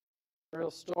 but a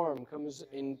real storm comes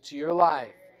into your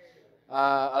life.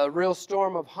 A real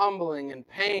storm of humbling and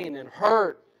pain and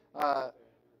hurt.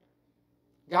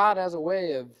 God has a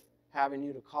way of having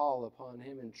you to call upon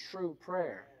Him in true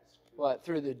prayer. What?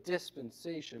 Through the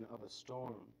dispensation of a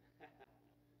storm.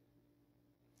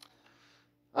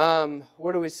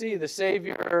 What do we see? The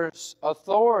Savior's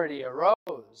authority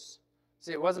arose.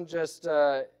 See, it wasn't just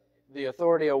the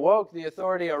authority awoke, the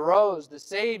authority arose. The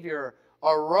Savior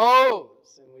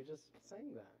arose. And we just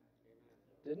sang that,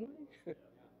 didn't we?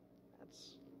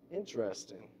 That's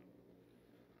interesting.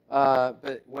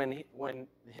 But when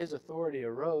His authority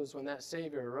arose, when that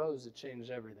Savior arose, it changed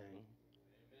everything.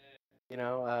 You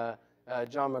know,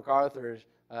 John MacArthur,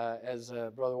 as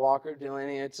Brother Walker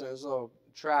delineates in his little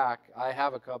track, I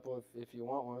have a couple if you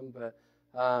want one, but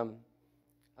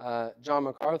John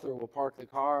MacArthur will park the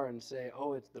car and say,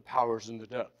 oh, it's the power's in the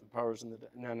death. The power's in the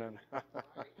death. No.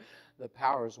 The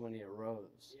power's when He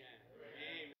arose.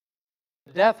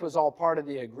 Death was all part of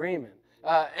the agreement.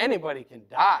 Anybody can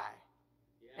die.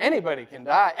 Anybody can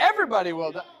die. Everybody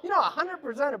will die. You know,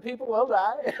 100% of people will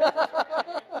die.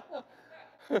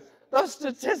 Those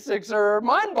statistics are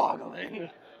mind-boggling.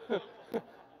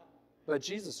 But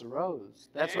Jesus arose.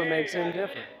 That's what makes Him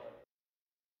different.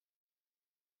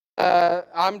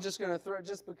 I'm just going to throw,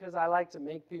 just because I like to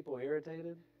make people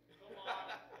irritated.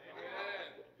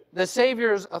 The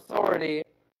Savior's authority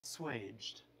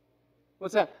assuaged.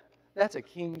 What's that? That's a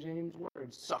King James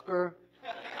word, sucker.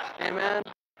 Amen.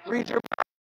 Read your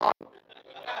Bible.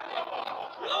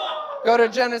 Go to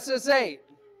Genesis 8.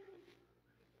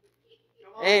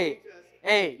 Hey,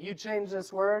 you change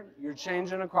this word, you're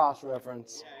changing a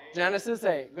cross-reference. Genesis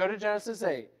 8. Go to Genesis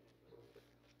 8.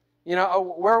 You know,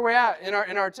 where are we at? In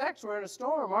our text, we're in a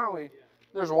storm, aren't we?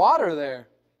 There's water there.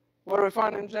 What do we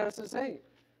find in Genesis 8?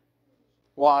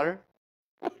 Water.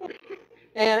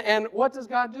 And what does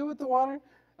God do with the water?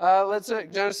 Let's say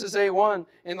Genesis 8:1.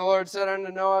 And the Lord said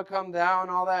unto Noah, come thou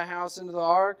and all that house into the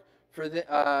ark.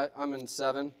 I'm in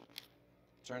 7.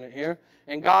 Turn it here.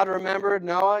 And God remembered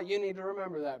Noah. You need to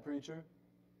remember that, preacher.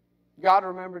 God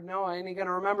remembered Noah. Ain't He going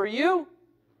to remember you?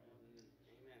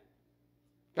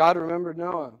 God remembered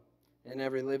Noah and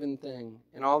every living thing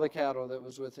and all the cattle that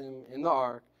was with him in the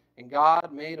ark. And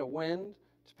God made a wind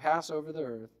to pass over the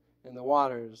earth, and the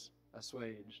waters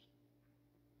assuaged.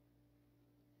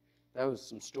 That was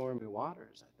some stormy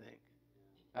waters, I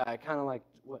think. Kind of like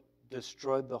what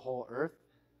destroyed the whole earth.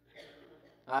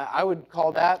 I would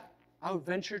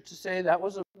venture to say that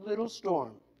was a little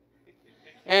storm.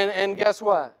 And guess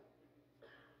what?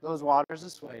 Those waters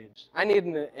assuaged. I need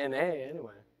an A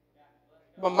anyway.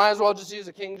 But might as well just use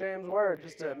a King James word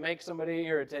just to make somebody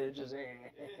irritated. Just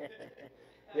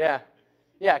yeah,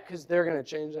 because they're going to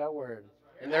change that word.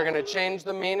 And they're going to change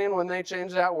the meaning when they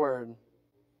change that word.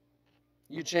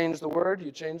 You change the word, you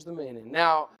change the meaning.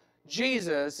 Now,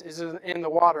 Jesus is in the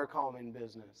water calming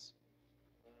business.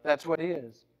 That's what he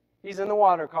is. He's in the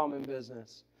water calming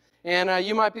business. And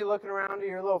you might be looking around to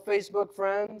your little Facebook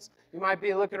friends. You might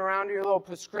be looking around to your little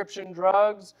prescription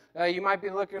drugs. You might be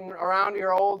looking around to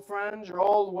your old friends, your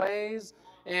old ways.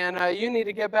 And you need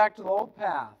to get back to the old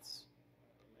paths.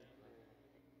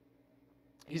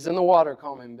 He's in the water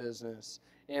calming business.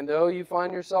 And though you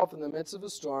find yourself in the midst of a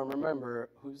storm, remember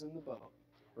who's in the boat.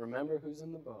 Remember who's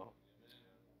in the boat.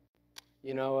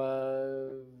 You know,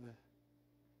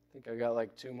 I think I got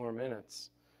like 2 more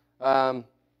minutes.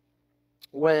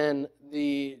 When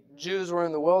the Jews were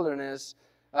in the wilderness,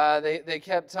 they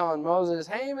kept telling Moses,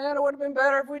 hey man, it would have been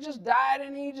better if we just died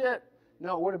in Egypt.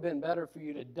 No, it would have been better for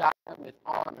you to die with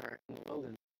honor in the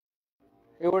wilderness.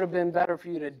 It would have been better for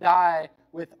you to die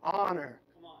with honor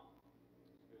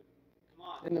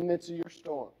in the midst of your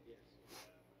storm.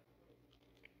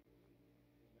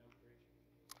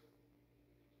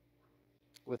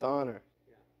 With honor.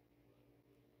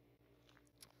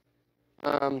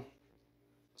 So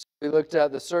we looked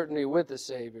at the certainty with the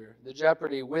Savior, the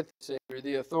jeopardy with the Savior,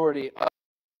 the authority of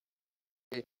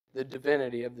the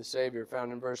divinity of the Savior,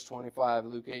 found in verse 25,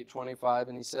 Luke 8:25.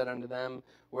 And he said unto them,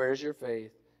 where is your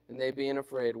faith? And they, being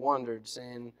afraid, wondered,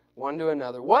 saying one to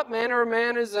another, what manner of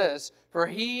man is this? For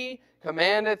he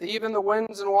commandeth even the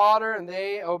winds and water, and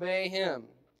they obey him.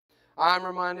 I'm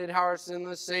reminded how our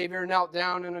sinless Savior knelt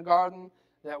down in a garden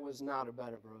that was not a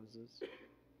bed of roses.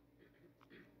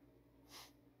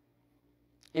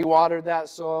 He watered that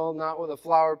soil not with a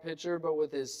flower pitcher, but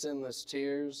with his sinless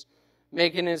tears,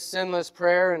 making his sinless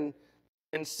prayer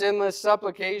and sinless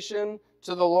supplication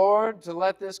to the Lord to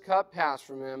let this cup pass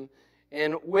from him,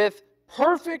 and with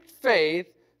perfect faith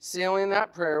sealing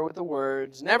that prayer with the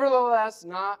words, nevertheless,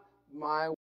 not my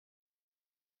will.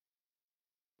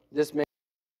 This made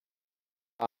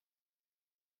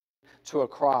to a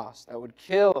cross that would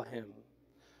kill him.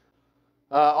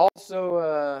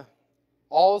 Also,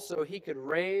 he could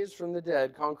raise from the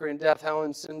dead, conquering death, hell,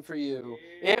 and sin for you.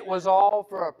 It was all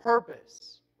for a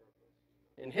purpose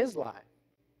in his life.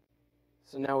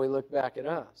 So now we look back at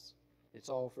us. It's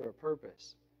all for a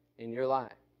purpose in your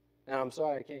life. And I'm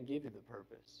sorry I can't give you the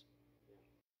purpose.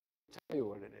 I'll tell you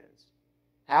what it is.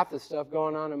 Half the stuff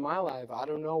going on in my life, I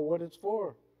don't know what it's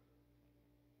for.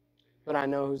 But I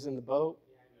know who's in the boat.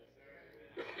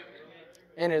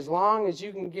 And as long as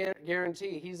you can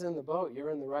guarantee he's in the boat,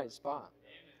 you're in the right spot.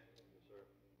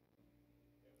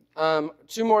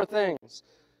 2 more things.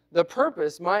 The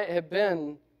purpose might have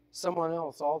been someone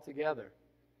else altogether.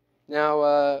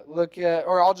 Now, look at,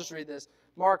 or I'll just read this.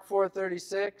 Mark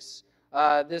 4:36.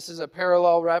 This is a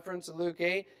parallel reference to Luke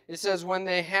 8. It says, when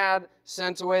they had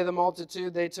sent away the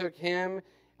multitude, they took him,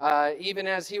 even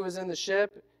as he was in the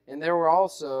ship, and there were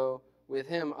also with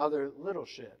him other little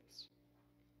ships.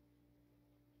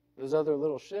 Those other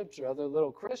little ships are other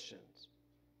little Christians.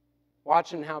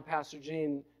 Watching how Pastor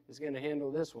Gene is going to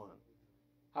handle this one.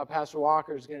 How Pastor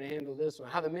Walker is going to handle this one.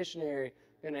 How the missionary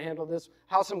is going to handle this.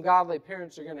 How some godly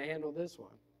parents are going to handle this one.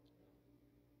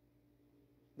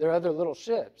 They're other little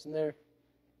ships, and they're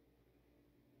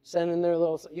sending their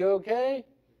little, you okay?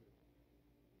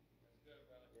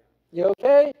 You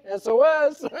okay?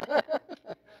 SOS.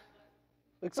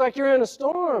 Looks like you're in a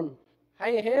storm. How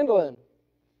you handling?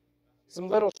 Some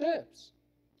little ships.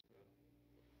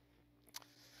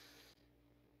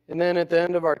 And then at the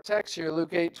end of our text here,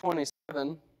 Luke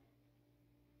 8:27,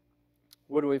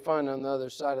 what do we find on the other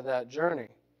side of that journey?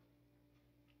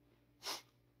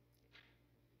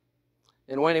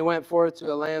 And when he went forth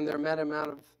to a land, there met him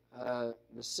out of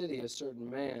the city a certain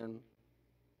man,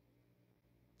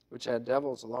 which had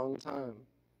devils a long time.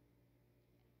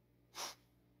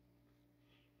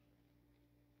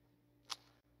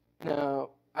 Now,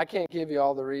 I can't give you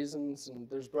all the reasons, and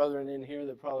there's brethren in here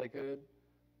that probably could,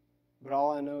 but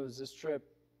all I know is this trip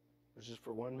was just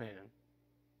for one man.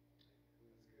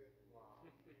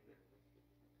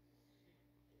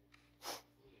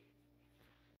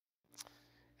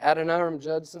 Adoniram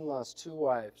Judson lost 2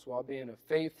 wives while being a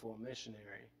faithful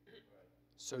missionary.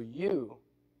 So you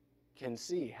can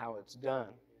see how it's done.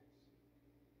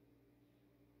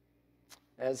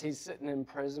 As he's sitting in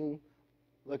prison,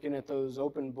 looking at those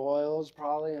open boils,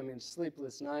 probably,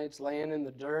 sleepless nights, laying in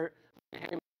the dirt.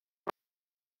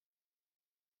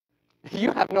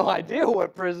 You have no idea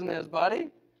what prison is,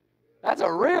 buddy. That's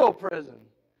a real prison.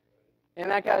 And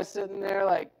that guy's sitting there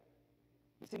like,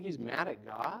 you think he's mad at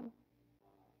God?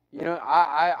 You know,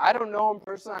 I don't know him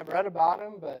personally. I've read about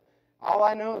him, but all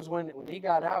I know is when he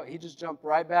got out, he just jumped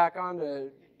right back onto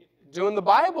doing the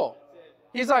Bible.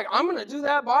 He's like, I'm going to do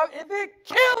that Bible. If it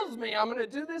kills me, I'm going to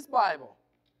do this Bible.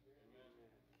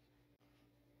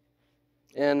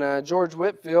 And George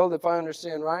Whitefield, if I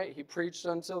understand right, he preached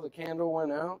until the candle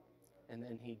went out, and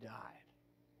then he died.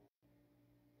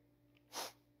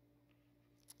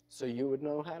 So you would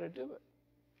know how to do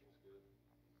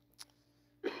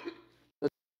it.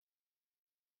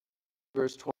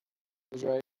 Verse 20 is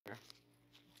right here.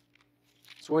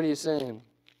 So what are you saying?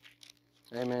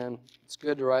 Amen. It's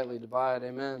good to rightly divide.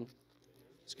 Amen.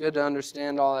 It's good to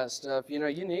understand all that stuff. You know,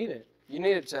 you need it. You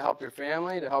need it to help your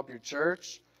family, to help your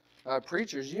church.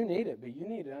 Preachers, you need it, but you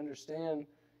need to understand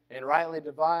and rightly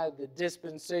divide the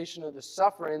dispensation of the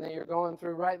suffering that you're going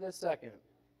through right this second.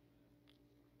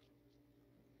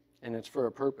 And it's for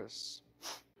a purpose.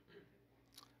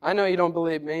 I know you don't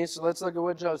believe me, so let's look at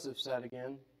what Joseph said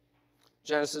again.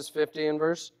 Genesis 50 and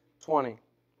verse 20.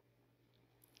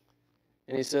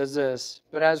 And he says this,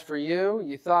 "But as for you,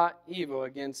 you thought evil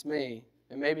against me."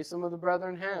 And maybe some of the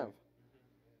brethren have.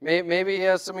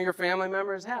 Maybe some of your family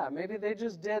members have. Maybe they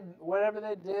just did whatever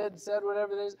they did, said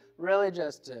whatever they did, really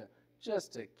just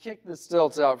to kick the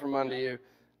stilts out from under you.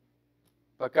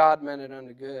 But God meant it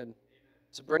unto good,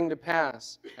 to bring to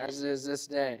pass, as it is this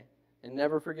day. And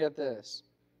never forget this,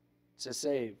 to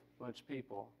save much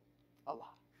people alive.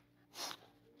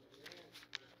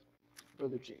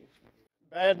 Brother G.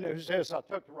 Bad news is I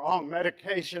took the wrong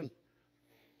medication.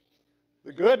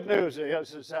 The good news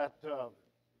is that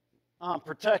I'm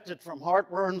protected from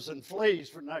heartburns and fleas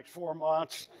for the next 4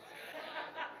 months.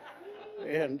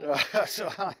 And so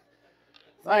I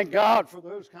thank God for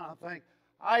those kind of things.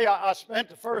 I spent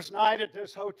the first night at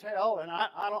this hotel, and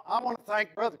I want to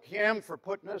thank Brother Kim for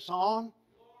putting this on.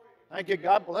 Thank you.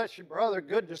 God bless you, brother.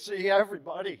 Good to see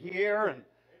everybody here. And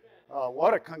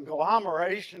what a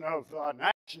conglomeration of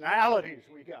nationalities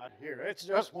we got here. It's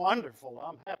just wonderful.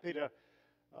 I'm happy to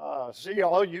see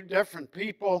all you different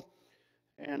people.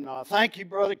 And thank you,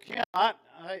 Brother Kim.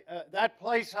 That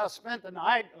place I spent the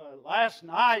night last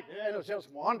night, it was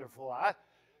just wonderful.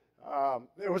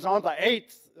 It was on the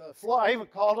 8th floor. I even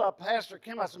called up Pastor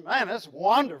Kim. I said, "Man, that's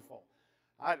wonderful."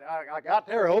 I got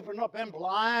there, opened up them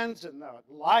blinds, and the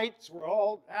lights were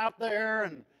all out there.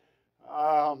 And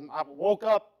I woke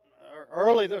up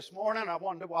early this morning. I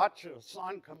wanted to watch the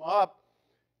sun come up.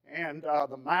 And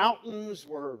the mountains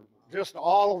were just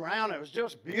all around. It was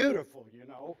just beautiful, you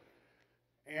know.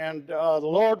 And the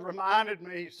Lord reminded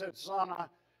me, He said, "Son,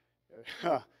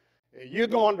 you're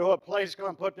going to a place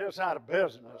going to put this out of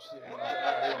business. You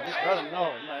better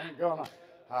know, man.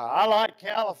 I like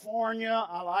California.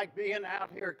 I like being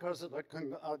out here because of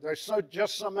there's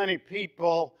just so many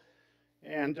people,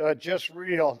 and just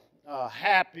real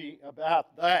happy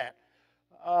about that.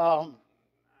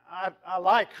 I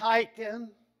like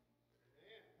hiking.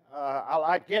 I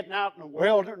like getting out in the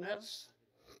wilderness.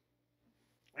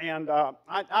 And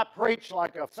I preach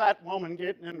like a fat woman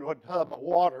getting into a tub of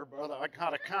water, brother. I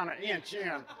kind of inch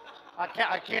in. I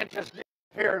can't just get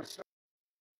here and start.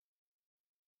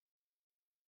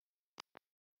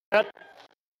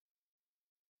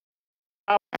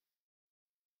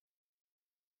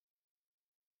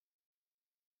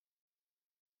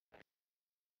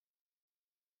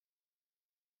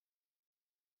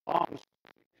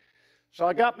 So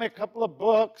I got me a couple of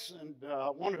books and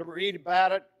wanted to read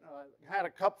about it.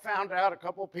 Found out a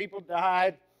couple of people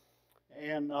died,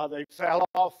 and they fell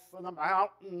off of the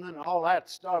mountain and all that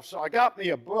stuff. So I got me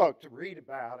a book to read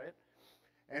about it.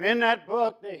 And in that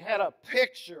book, they had a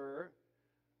picture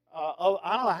of,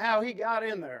 I don't know how he got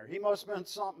in there. He must have been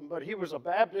something, but he was a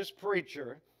Baptist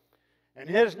preacher, and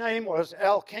his name was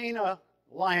Elkanah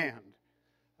Lamb.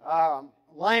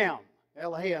 Lamb,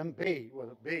 L-A-M-B with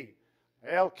a B.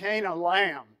 Elkanah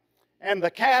Lamb. And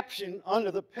the caption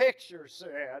under the picture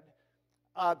said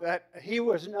that he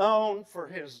was known for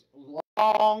his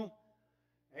long,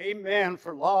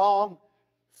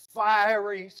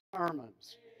 fiery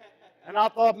sermons. And I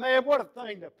thought, man, what a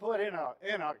thing to put in a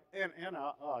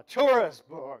tourist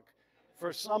book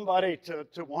for somebody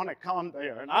to want to come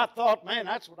there. And I thought, man,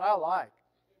 that's what I like.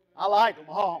 I like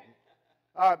long.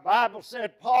 The Bible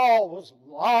said Paul was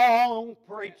long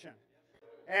preaching.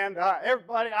 And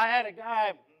everybody, I had a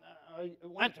guy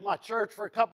went to my church for a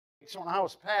couple of weeks when I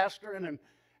was pastoring,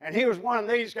 and he was one of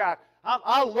these guys.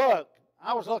 I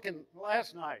was looking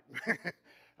last night.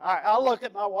 I look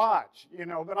at my watch, you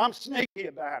know, but I'm sneaky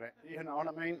about it, you know what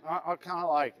I mean? I kind of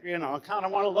like, you know, I kind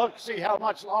of want to look, see how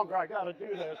much longer I got to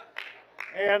do this.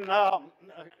 And,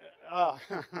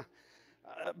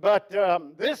 but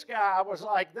this guy was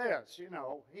like this, you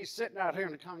know, he's sitting out here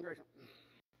in the congregation,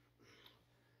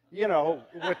 you know,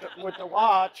 with the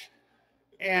watch.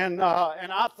 And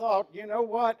I thought, you know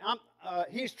what,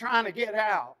 he's trying to get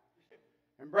out.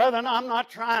 And brethren, I'm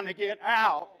not trying to get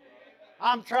out.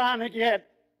 I'm trying to get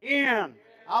in.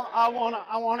 I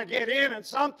want to get in, and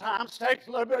sometimes takes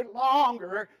a little bit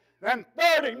longer than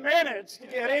 30 minutes to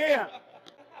get in.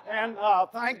 And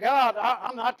thank God,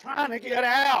 I'm not trying to get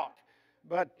out.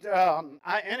 But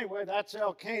anyway, that's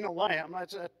Elkanah Lamb.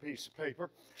 That's that piece of paper.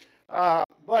 But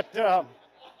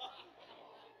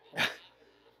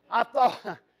I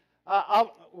thought,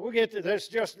 we'll get to this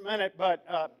just a minute, but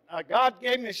God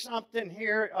gave me something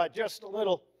here, just a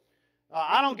little.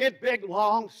 I don't get big,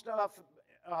 long stuff,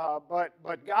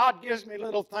 but God gives me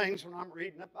little things when I'm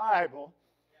reading the Bible.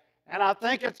 And I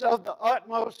think it's of the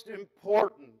utmost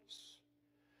importance.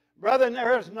 Brethren,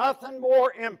 there is nothing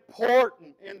more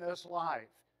important in this life.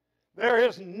 There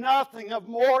is nothing of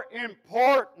more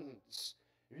importance.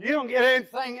 If you don't get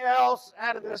anything else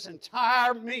out of this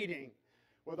entire meeting,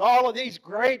 with all of these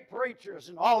great preachers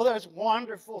and all of this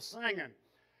wonderful singing,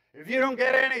 if you don't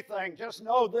get anything, just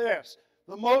know this.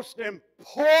 The most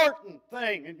important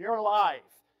thing in your life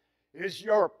is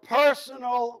your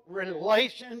personal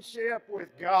relationship with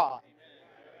God.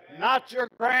 Not your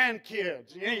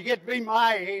grandkids. You know, you get to be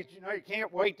my age, you know, you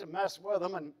can't wait to mess with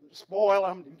them and spoil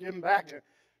them and give them back to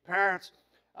parents.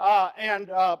 And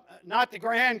not the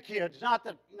grandkids,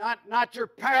 not your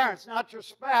parents, not your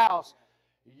spouse.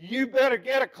 You better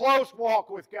get a close walk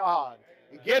with God.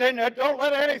 And get in there. Don't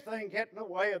let anything get in the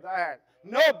way of that.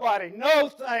 Nobody, no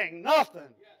thing, nothing.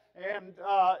 And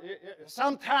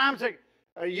sometimes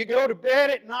you go to bed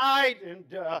at night, and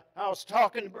I was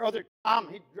talking to Brother Tom.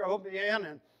 He drove me in,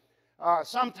 and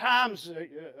sometimes,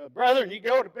 brethren, you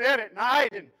go to bed at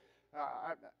night, and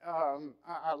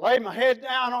I lay my head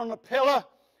down on the pillow,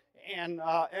 and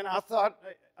I thought,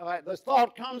 the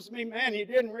thought comes to me, man, you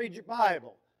didn't read your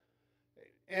Bible.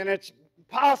 And it's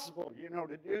possible, you know,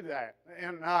 to do that.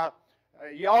 And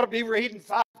you ought to be reading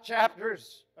 5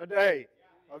 chapters a day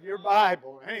of your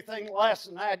Bible. Anything less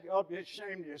than that, you ought to be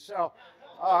ashamed of yourself.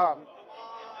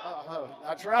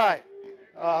 That's right.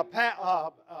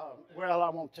 Well, I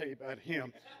won't tell you about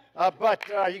him. But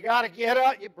you got to get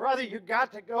up. Brother, you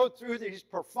got to go through these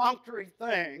perfunctory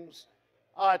things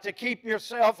to keep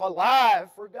yourself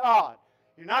alive for God.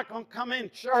 You're not going to come in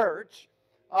church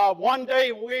one day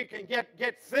a week and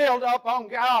get filled up on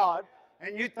God,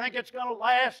 and you think it's going to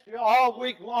last you all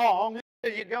week long.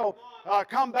 You go,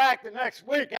 come back the next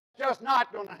week. It's just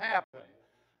not going to happen.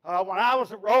 When I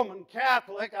was a Roman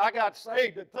Catholic, I got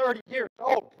saved at 30 years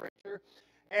old, preacher,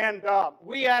 and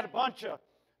we had a bunch of,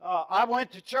 I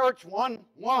went to church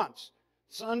once,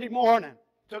 Sunday morning,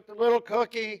 took the little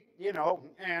cookie, you know,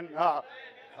 and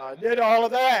did all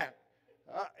of that.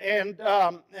 And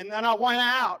then I went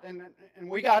out, and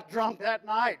we got drunk that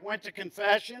night. Went to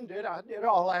confession, did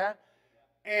all that,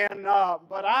 and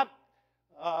but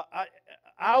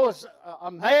I was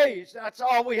amazed. That's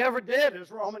all we ever did as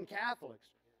Roman Catholics.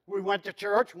 We went to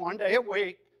church one day a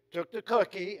week, took the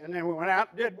cookie, and then we went out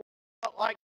and did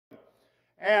like.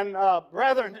 And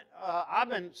brethren, I've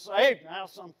been saved now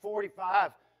some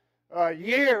 45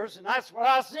 years, and that's what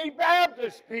I see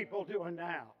Baptist people doing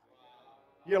now.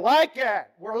 You like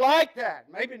that? We're like that.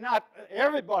 Maybe not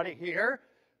everybody here,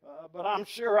 but I'm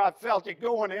sure I felt it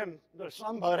going into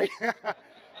somebody.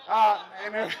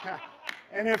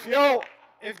 And if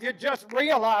you just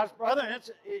realize, brother,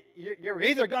 you're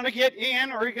either going to get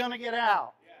in or you're going to get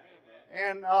out.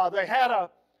 And they had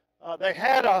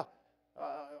a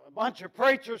bunch of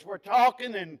preachers were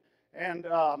talking, and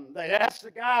they asked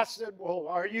the guy, said, "Well,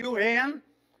 are you in?"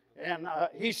 And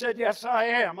he said, "Yes, I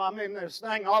am. I'm in this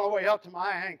thing all the way up to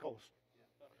my ankles."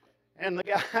 And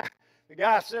the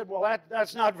guy said, "Well,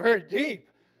 that's not very deep."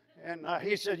 And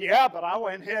he said, "Yeah, but I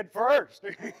went head first."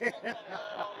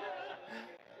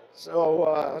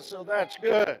 So that's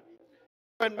good.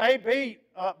 It may be,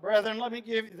 brethren, let me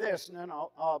give you this, and then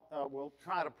we'll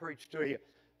try to preach to you.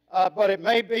 But it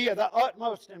may be of the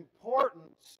utmost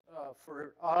importance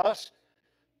for us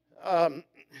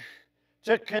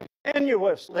to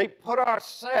continuously put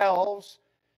ourselves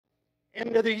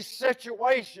into these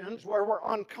situations where we're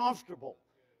uncomfortable.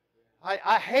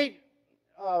 I hate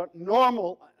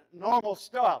normal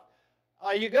stuff.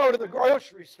 You go to the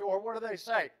grocery store, what do they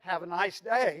say? Have a nice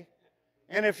day.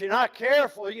 And if you're not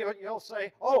careful, you'll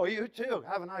say, "Oh, you too,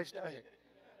 have a nice day."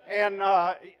 And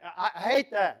I hate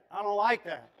that. I don't like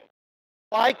that.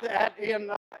 I like that in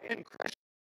Christians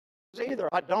either.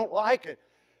 I don't like it.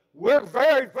 We're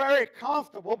very, very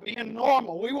comfortable being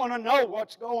normal. We want to know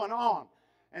what's going on.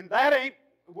 And that ain't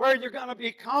where you're going to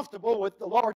be comfortable with the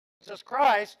Lord Jesus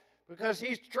Christ, because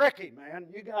he's tricky, man.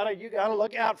 You gotta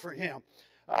look out for him.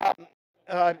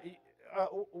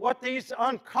 What these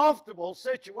uncomfortable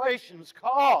situations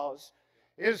cause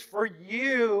is for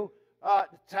you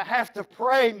to have to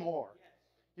pray more.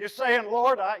 You're saying,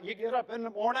 Lord, you get up in the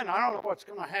morning, I don't know what's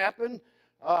going to happen.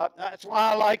 That's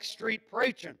why I like street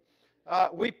preaching.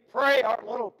 We pray our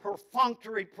little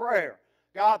perfunctory prayer.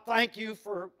 God, thank you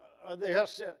for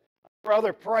this.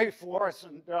 Brother, pray for us,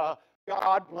 and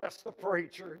God bless the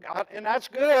preacher. God, and that's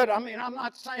good. I mean, I'm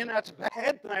not saying that's a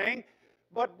bad thing,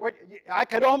 but I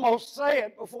could almost say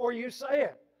it before you say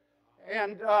it.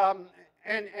 And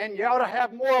you ought to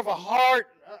have more of a heart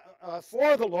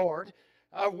for the Lord.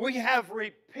 We have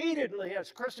repeatedly,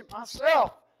 as Christian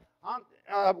myself,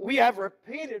 we have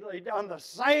repeatedly done the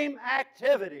same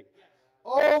activity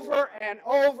over and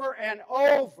over and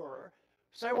over.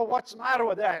 Say, well, what's the matter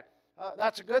with that?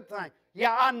 That's a good thing.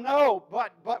 Yeah, I know,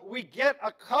 but we get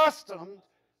accustomed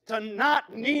to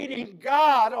not needing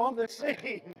God on the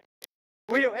scene.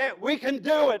 We can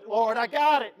do it, Lord. I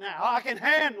got it now. I can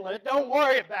handle it. Don't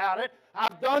worry about it.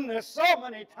 I've done this so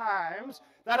many times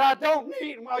that I don't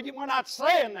need. Well, we're not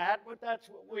saying that, but that's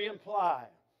what we imply.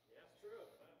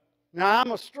 Now,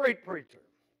 I'm a street preacher,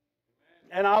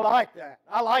 and I like that.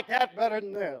 I like that better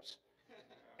than this.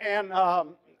 And a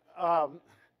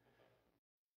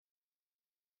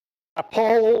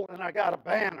pole and I got a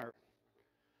banner.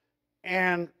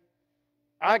 And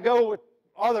I go with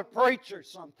other preachers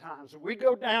sometimes. We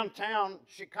go downtown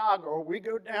Chicago, or we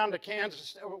go down to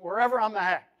Kansas, wherever I'm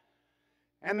at.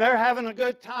 And they're having a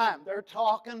good time. They're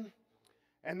talking,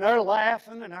 and they're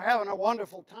laughing, and they're having a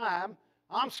wonderful time.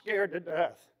 I'm scared to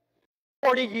death.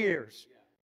 40 years.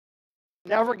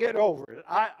 Never get over it.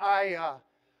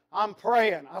 I'm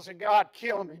praying. I said, God,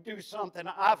 kill me. Do something.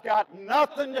 I've got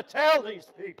nothing to tell these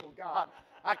people, God.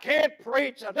 I can't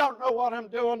preach. I don't know what I'm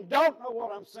doing. Don't know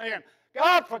what I'm saying.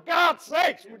 God, for God's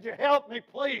sakes, would you help me,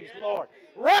 please, Lord?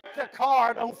 Wreck the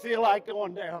car. I don't feel like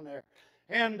going down there.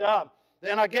 And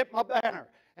then I get my banner,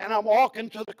 and I'm walking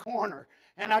to the corner,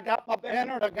 and I got my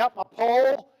banner, and I got my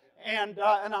pole, and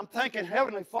I'm thinking,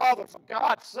 Heavenly Father, for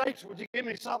God's sakes, would you give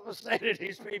me something to say to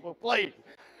these people, please?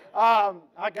 I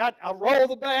roll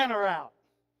the banner out.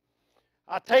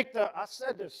 I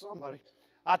said this to somebody,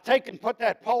 I take and put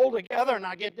that pole together, and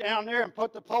I get down there and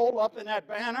put the pole up in that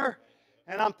banner,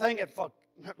 and I'm thinking,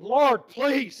 Lord,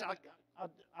 please,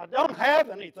 I don't have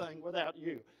anything without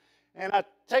you. And I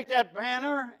take that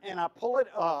banner, and I pull it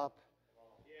up,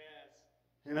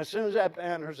 and as soon as that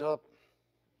banner's up,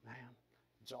 man,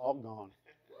 it's all gone.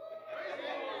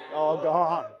 All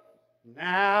gone.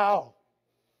 Now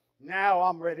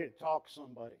I'm ready to talk to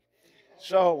somebody.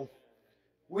 So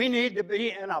we need to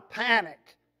be in a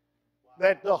panic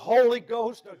that the Holy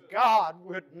Ghost of God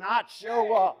would not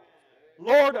show up.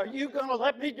 Lord, are you going to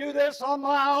let me do this on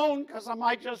my own? Because I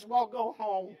might just well go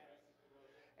home.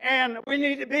 And we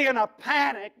need to be in a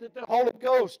panic that the Holy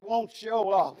Ghost won't show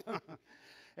up.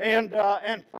 and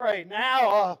pray.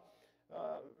 Now,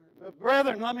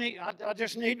 brethren, I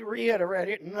just need to reiterate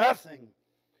it. Nothing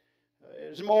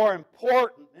is more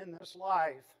important in this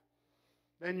life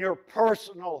than your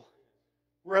personal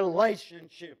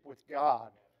relationship with God.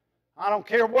 I don't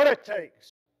care what it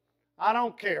takes. I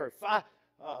don't care. If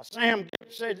Sam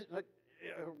said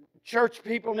church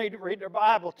people need to read their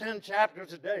Bible 10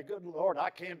 chapters a day. Good Lord,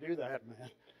 I can't do that, man.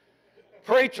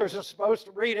 Preachers are supposed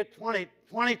to read it 20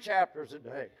 chapters a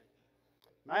day.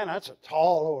 Man, that's a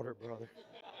tall order, brother.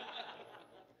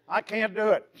 I can't do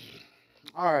it.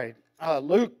 All right.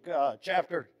 Luke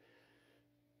chapter.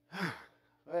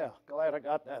 Well, glad I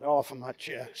got that off of my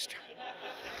chest.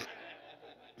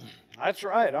 That's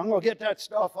right. I'm going to get that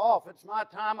stuff off. It's my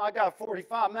time. I got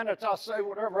 45 minutes. I'll say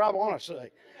whatever I want to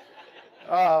say.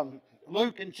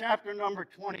 Luke in chapter number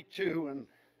 22. And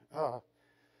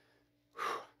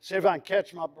see if I can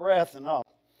catch my breath and up.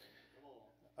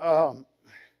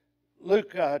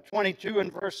 Luke 22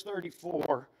 and verse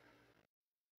 34.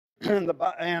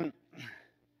 And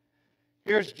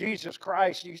here's Jesus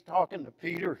Christ. He's talking to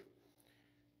Peter.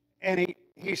 And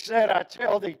he said, I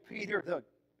tell thee, Peter, the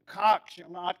cock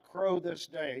shall not crow this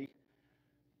day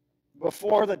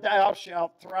before that thou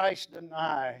shalt thrice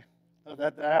deny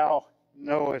that thou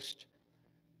knowest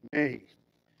me.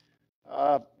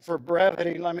 For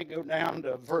brevity, let me go down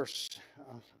to verse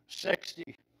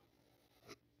 60.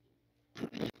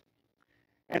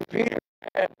 And Peter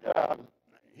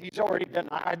he's already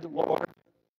denied the Lord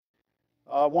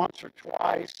once or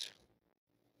twice.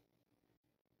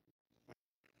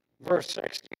 Verse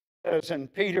 60 says,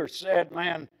 and Peter said,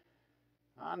 man,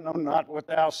 I know not what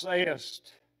thou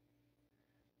sayest.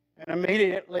 And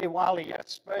immediately while he yet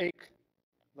spake,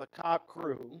 the cock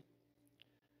crew,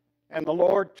 and the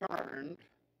Lord turned.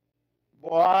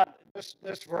 Boy, this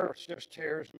verse just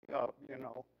tears me up, you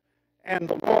know. And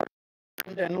the Lord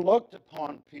turned and looked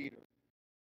upon Peter.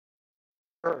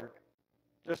 Heard.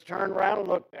 just turned around and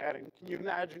looked at him. Can you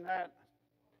imagine that?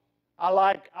 I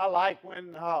like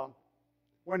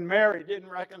when Mary didn't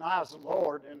recognize the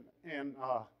Lord, and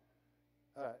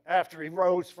after he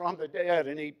rose from the dead,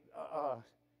 and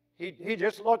he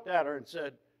just looked at her and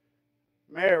said,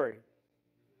 "Mary,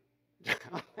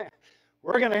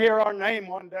 we're going to hear our name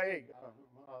one day,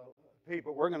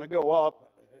 people. We're going to go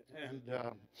up."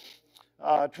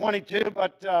 And 22,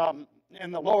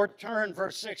 and the Lord turned,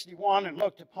 verse 61, and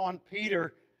looked upon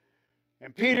Peter.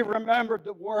 And Peter remembered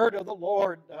the word of the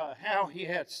Lord, how he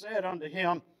had said unto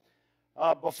him,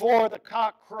 before the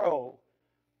cock crow,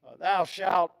 thou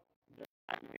shalt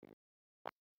deny me.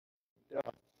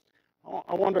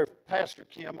 I wonder if Pastor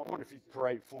Kim, I wonder if you'd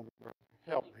pray for me.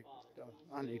 Help me.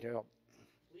 I need help.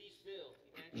 Please fill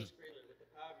Evangelist Kraller with the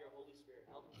power of your Holy Spirit.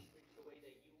 Help him preach the way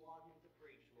that you want him to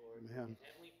preach, Lord. Amen. And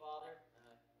Heavenly Father,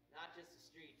 not just the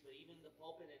streets, but even the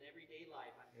pulpit and everyday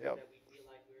life, I feel that we feel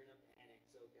like we're in a panic.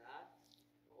 So God,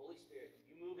 the Holy Spirit,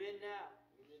 you move in now.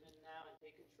 You move in now and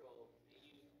take control. May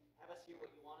you have us hear what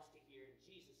you want us to hear. In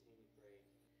Jesus' name we pray.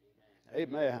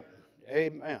 Amen.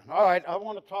 Amen. Amen. All right, I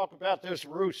want to talk about this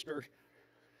rooster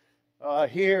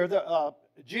here.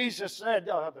 Jesus said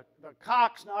the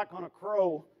cock's not going to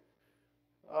crow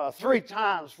 3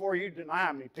 times before you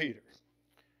deny me, Peter.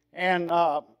 And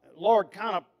Lord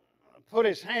kind of put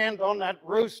his hand on that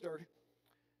rooster.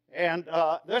 And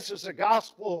this is a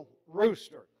gospel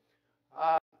rooster.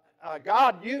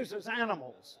 God uses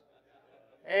animals.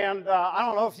 And I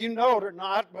don't know if you know it or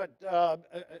not, but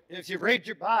if you read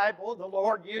your Bible, the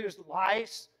Lord used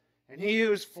lice, and he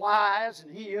used flies,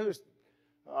 and he used,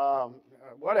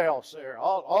 what else there?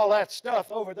 All that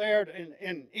stuff over there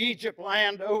in Egypt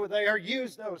land over there,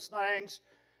 used those things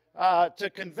to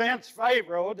convince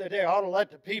Pharaoh that they ought to let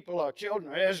the people,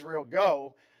 children of Israel,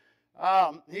 go.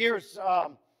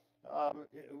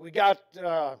 We got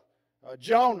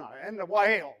Jonah and the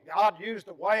whale. God used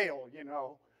the whale, you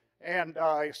know. And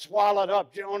he swallowed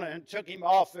up Jonah and took him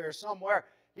off there somewhere.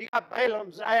 He got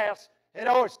Balaam's ass. It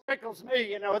always tickles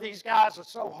me, you know, these guys are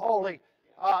so holy.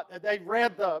 I've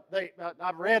read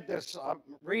this,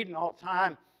 reading all the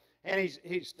time, and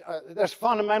he's this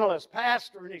fundamentalist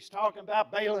pastor, and he's talking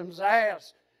about Balaam's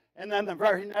ass. And then the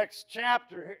very next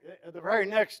chapter, the very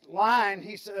next line,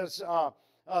 he says,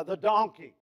 the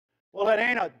donkey. Well, it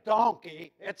ain't a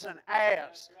donkey, it's an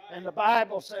ass. And the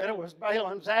Bible said it was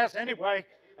Balaam's ass. Anyway,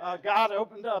 God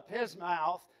opened up his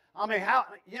mouth. I mean, how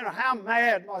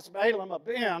mad must Balaam have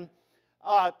been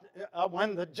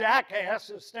when the jackass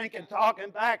is stinking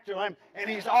talking back to him, and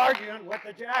he's arguing with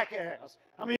the jackass?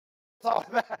 I mean,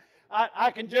 I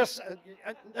can just,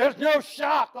 there's no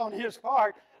shock on his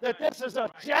part that this is a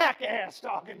jackass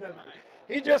talking to him.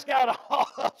 He just got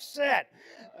all upset.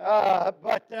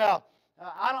 But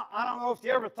I don't know if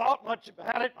you ever thought much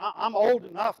about it. I'm old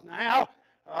enough now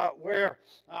where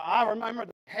I remember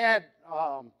they had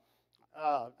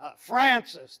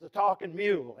Francis, the talking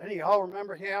mule. Any of y'all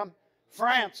remember him?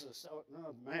 Francis. Oh,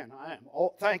 man, I am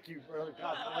old. Thank you, brother.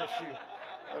 God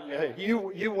bless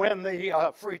you. You win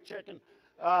the free chicken.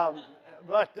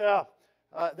 But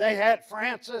they had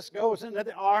Francis goes into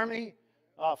the army.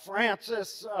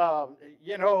 Francis,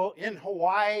 you know, in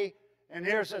Hawaii. And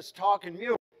here's this talking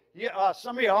mule.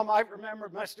 Some of y'all might remember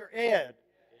Mr. Ed.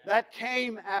 That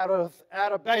came out of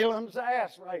Balaam's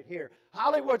ass right here.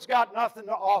 Hollywood's got nothing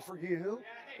to offer you.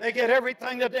 They get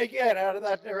everything that they get out of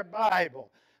that their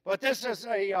Bible. But this is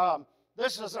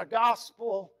a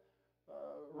gospel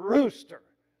rooster.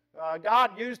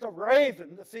 God used a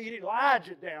raven to feed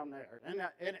Elijah down there,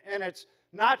 and it's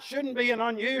shouldn't be an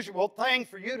unusual thing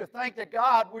for you to think that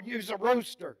God would use a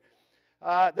rooster.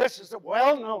 This is a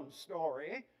well-known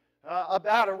story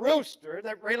about a rooster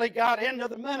that really got into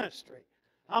the ministry.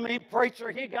 I mean,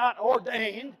 preacher, he got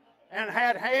ordained and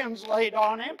had hands laid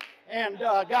on him and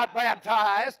got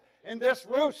baptized, and this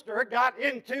rooster got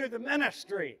into the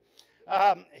ministry.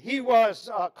 He was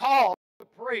called to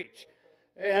preach,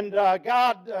 and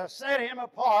God set him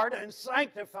apart and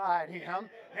sanctified him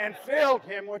and filled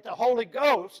him with the Holy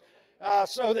Ghost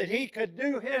so that he could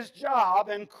do his job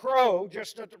and crow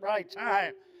just at the right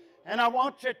time. And I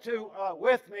want you to,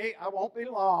 with me, I won't be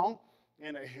long.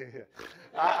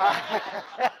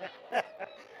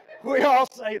 We all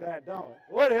say that, don't we?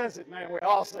 What is it, man? We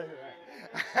all say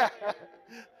that.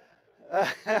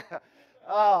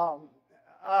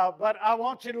 But I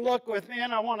want you to look with me,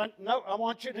 and I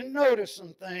want you to notice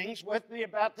some things with me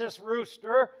about this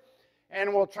rooster,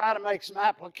 and we'll try to make some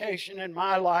application in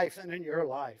my life and in your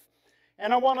life.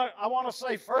 And I want to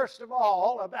say first of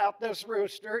all about this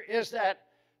rooster is that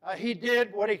he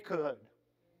did what he could.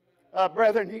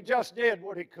 Brethren, he just did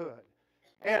what he could.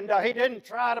 And he didn't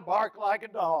try to bark like a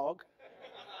dog.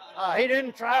 He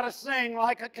didn't try to sing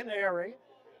like a canary.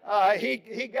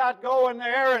 He got going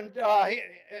there, and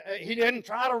he didn't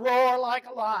try to roar like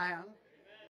a lion.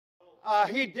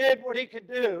 He did what he could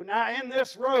do. Now, in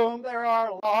this room, there are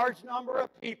a large number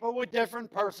of people with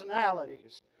different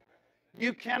personalities.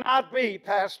 You cannot be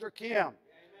Pastor Kim.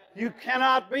 You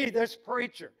cannot be this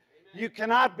preacher. You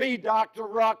cannot be Dr.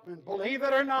 Ruckman. Believe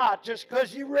it or not, just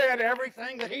because you read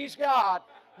everything that he's got,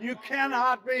 you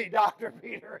cannot be Dr.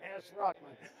 Peter S.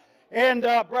 Ruckman. And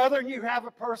brethren, you have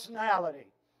a personality.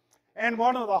 And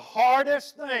one of the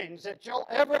hardest things that you'll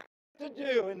ever have to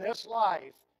do in this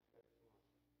life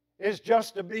is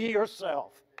just to be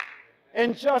yourself.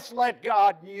 And just let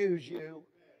God use you.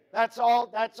 That's all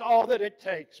that it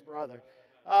takes, brother.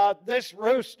 This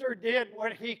rooster did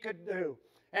what he could do.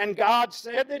 And God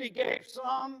said that he gave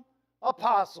some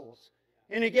apostles,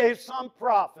 and he gave some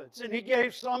prophets, and he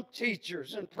gave some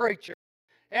teachers and preachers,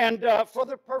 and for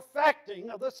the perfecting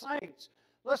of the saints.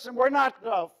 Listen, we're not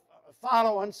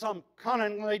following some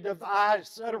cunningly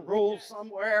devised set of rules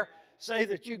somewhere, say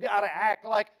that you got to act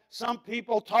like some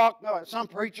people talk, some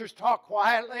preachers talk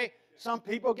quietly, some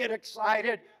people get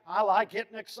excited. I like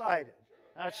getting excited.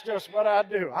 That's just what I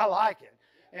do. I like it.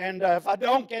 And if I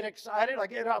don't get excited, I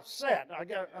get upset.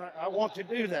 I want to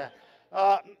do that.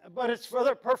 But it's for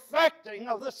the perfecting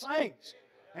of the saints.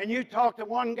 And you talk to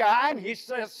one guy and he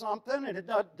says something and it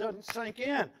doesn't sink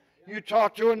in. You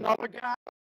talk to another guy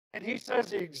and he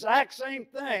says the exact same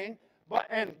thing,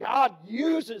 and God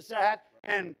uses that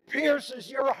and pierces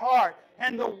your heart.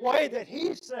 And the way that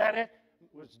he said it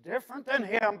was different than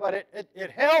him, but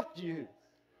it helped you.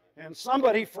 And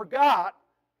somebody forgot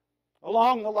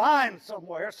along the line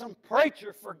somewhere, some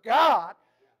preacher forgot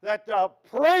that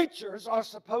preachers are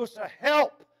supposed to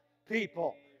help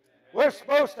people. We're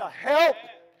supposed to help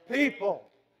people.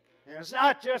 And it's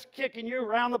not just kicking you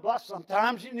around the block.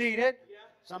 Sometimes you need it.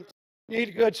 Sometimes you need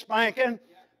a good spanking.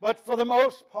 But for the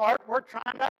most part, we're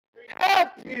trying to help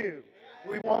you.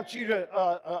 We want you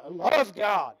to love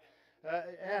God.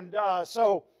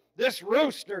 So this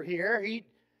rooster here, he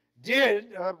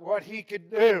did what he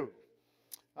could do.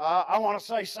 I want to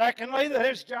say, secondly, that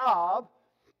his job,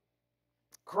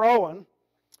 crowing,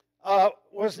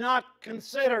 was not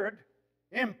considered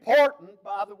important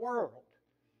by the world.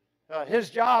 His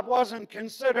job wasn't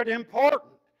considered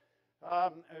important.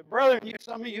 Brethren,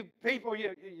 some of you people,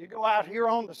 you go out here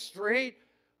on the street.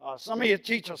 Some of you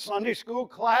teach a Sunday school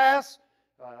class.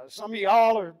 Some of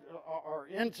y'all are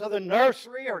into the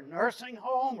nursery or nursing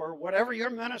home or whatever your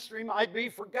ministry might be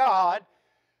for God.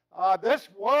 This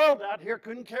world out here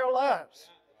couldn't care less.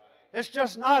 It's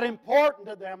just not important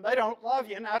to them. They don't love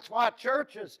you, and that's why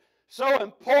church is so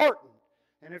important.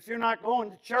 And if you're not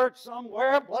going to church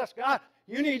somewhere, bless God,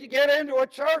 you need to get into a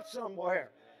church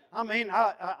somewhere. I mean,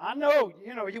 I know,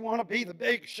 you want to be the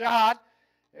big shot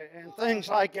and things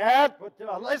like that, but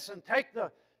listen, take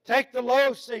the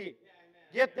low seat.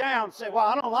 Get down. Say, well,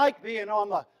 I don't like being on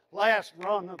the last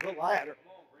rung of the ladder.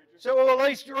 So, well, at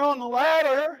least you're on the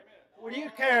ladder. What do you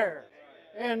care?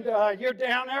 And you're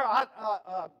down there.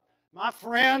 My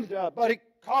friend, Buddy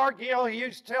Cargill, he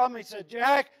used to tell me, he said,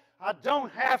 Jack, I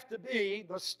don't have to be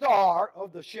the star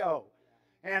of the show.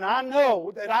 And I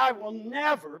know that I will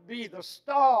never be the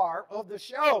star of the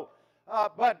show.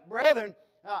 But, brethren,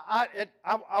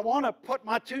 I want to put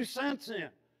my 2 cents in.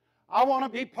 I want to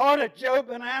be part of Joe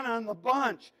Banana and the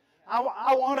bunch.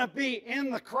 I want to be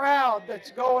in the crowd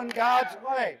that's going God's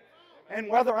way. And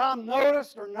whether I'm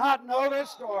noticed or not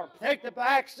noticed, or take the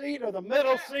back seat or the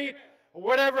middle seat, or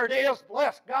whatever it is,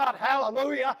 bless God,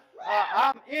 hallelujah,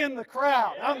 I'm in the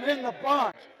crowd. I'm in the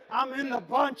bunch. I'm in the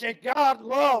bunch that God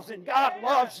loves, and God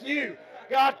loves you.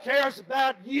 God cares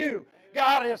about you.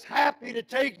 God is happy to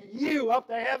take you up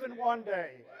to heaven one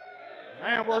day.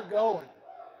 Man, we're going.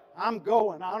 I'm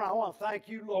going. I want to thank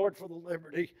you, Lord, for the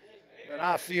liberty that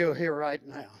I feel here right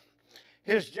now.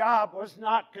 His job was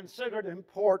not considered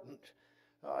important.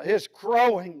 His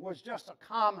crowing was just a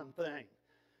common thing.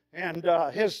 And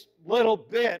his little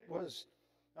bit was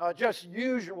just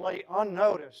usually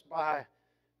unnoticed by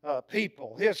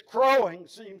people. His crowing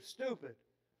seemed stupid.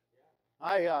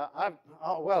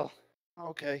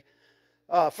 Okay.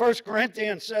 1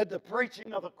 Corinthians said the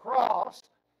preaching of the cross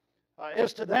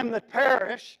is to them that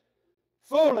perish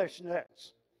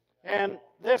foolishness. And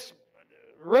this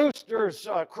rooster's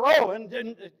crowing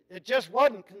it just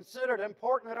wasn't considered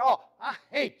important at all. I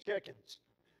hate chickens.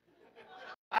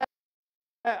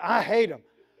 I hate them.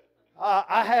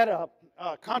 I had a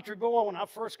country boy when I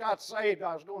first got saved.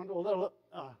 I was going to a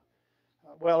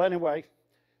little, anyway,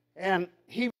 and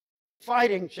he was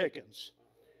fighting chickens.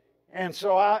 And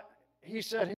so he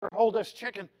said, "Here, hold this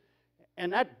chicken."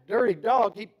 And that dirty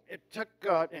dog, it took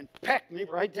and pecked me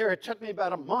right there. It took me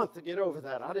about a month to get over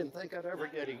that. I didn't think I'd ever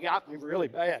get it. He got me really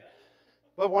bad.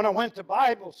 But when I went to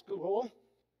Bible school,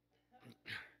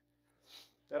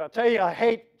 did I tell you I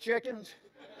hate chickens?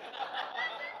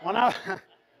 When I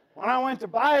went to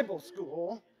Bible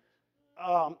school,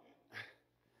 my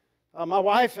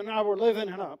wife and I were living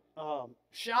in a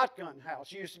shotgun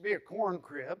house. It used to be a corn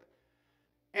crib.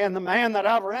 And the man that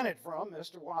I rented from,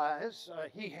 Mr. Wise,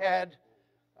 he had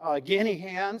guinea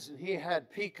hens and he had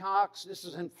peacocks. This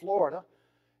is in Florida.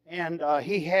 And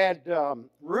he had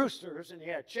roosters and he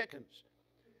had chickens.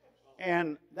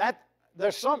 And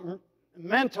there's something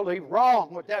mentally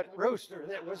wrong with that rooster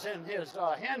that was in his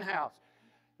hen house.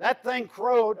 That thing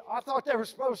crowed. I thought they were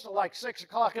supposed to, like, 6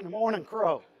 o'clock in the morning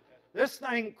crow. This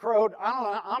thing crowed. I don't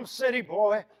know. I'm a city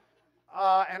boy.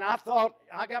 And I thought,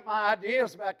 I got my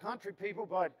ideas about country people,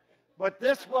 but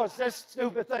this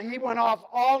stupid thing. He went off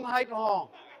all night long.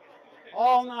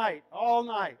 All night.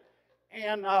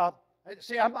 And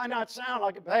see, I might not sound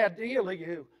like a bad deal to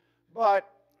you, but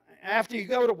after you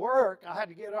go to work, I had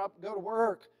to get up and go to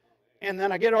work. And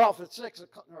then I get off at 6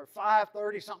 o'clock or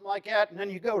 5:30, something like that. And then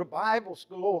you go to Bible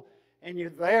school, and you're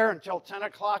there until 10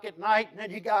 o'clock at night. And then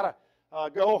you got to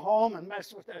go home and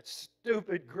mess with that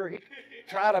stupid Greek,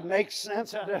 try to make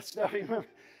sense out of that stuff.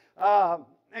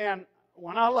 And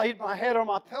when I laid my head on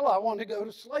my pillow, I wanted to go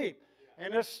to sleep.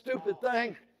 And this stupid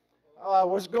thing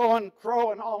was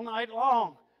crowing all night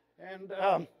long. And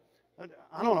I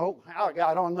don't know how I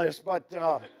got on this, but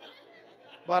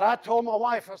I told my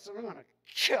wife, I said, "I'm going to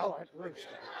kill that rooster.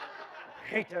 I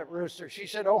hate that rooster." She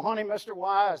said, "Oh, honey, Mr.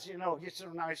 Wise, he's so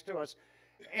nice to us."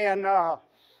 And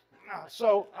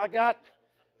so I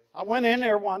went in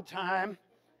there one time,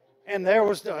 and there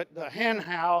was the hen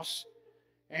house,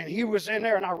 and he was in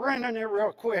there, and I ran in there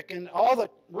real quick, and all the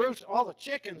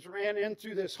chickens ran in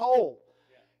through this hole,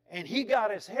 and he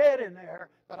got his head in there,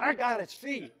 but I got his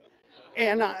feet,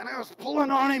 and I was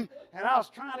pulling on him, and I was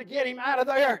trying to get him out of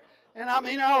there, and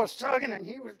I was tugging, and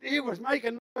he was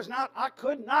making noise. I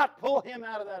could not pull him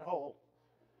out of that hole.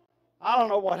 I don't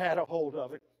know what had a hold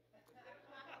of it.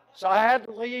 So I had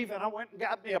to leave, and I went and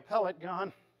got me a pellet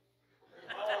gun.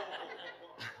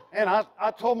 And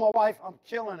I told my wife, "I'm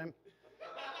killing him."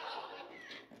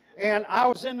 And I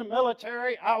was in the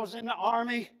military. I was in the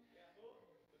Army.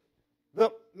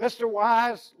 Mr.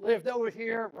 Wise lived over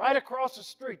here. Right across the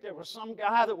street, there was some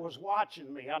guy that was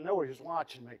watching me. I know he was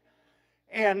watching me.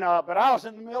 And but I was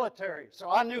in the military, so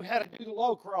I knew how to do the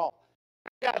low crawl. I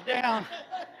got down,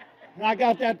 and I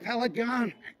got that pellet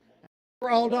gun.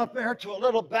 Crawled up there to a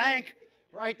little bank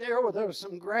right there where there was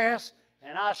some grass,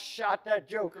 and I shot that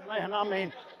joker, man. I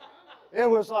mean, it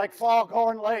was like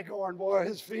foghorn leghorn, boy.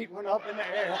 His feet went up in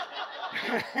the air.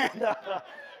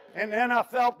 and then I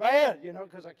felt bad,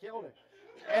 because I killed him.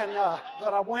 And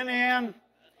but I went in,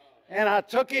 and I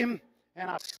took him,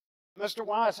 and Mr.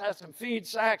 Wise had some feed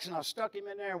sacks, and I stuck him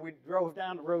in there, and we drove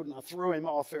down the road, and I threw him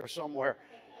off there somewhere.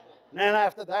 And then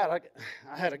after that,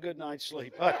 I had a good night's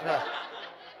sleep.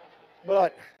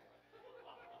 But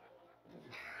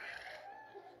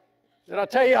did I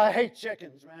tell you I hate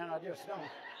chickens, man? I just don't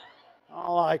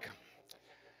like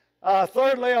them.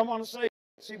 Thirdly, I want to say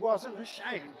he wasn't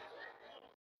ashamed.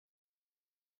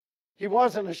 He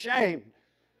wasn't ashamed.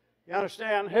 You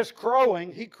understand? His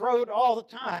crowing, he crowed all the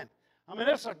time. I mean,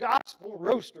 it's a gospel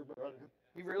rooster, brother.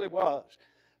 He really was.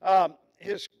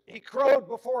 He crowed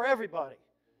before everybody.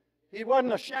 He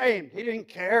wasn't ashamed. He didn't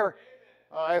care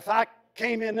if I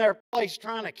came in their place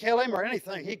trying to kill him or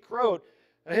anything. He crowed.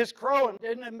 His crowing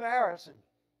didn't embarrass him.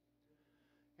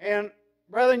 And,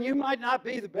 brethren, you might not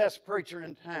be the best preacher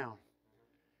in town.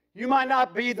 You might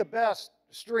not be the best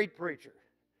street preacher.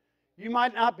 You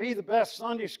might not be the best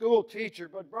Sunday school teacher,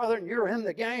 but, brethren, you're in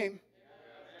the game.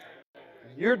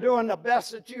 You're doing the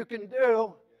best that you can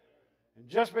do. And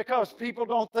just because people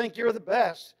don't think you're the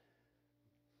best,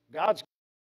 God's got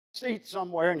a seat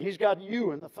somewhere, and He's got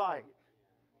you in the fight.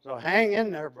 So hang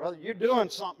in there, brother. You're doing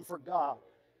something for God.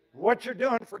 What you're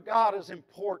doing for God is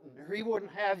important. He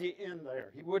wouldn't have you in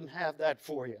there. He wouldn't have that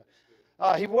for you.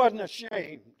 He wasn't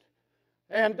ashamed.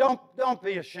 And don't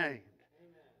be ashamed.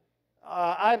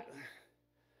 I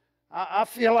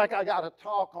feel like I got to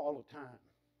talk all the time.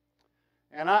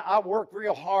 And I work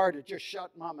real hard at just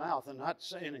shutting my mouth and not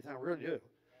say anything. I really do.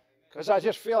 Because I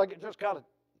just feel like I just got to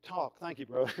talk. Thank you,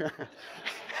 brother.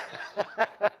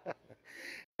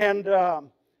 And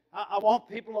I want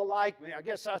people to like me. I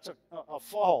guess that's a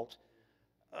fault.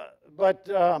 But,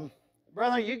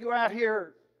 brother, you go out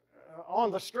here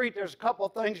on the street, there's a couple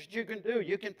of things that you can do.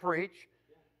 You can preach.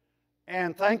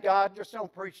 And thank God, just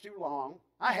don't preach too long.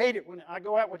 I hate it when I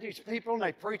go out with these people and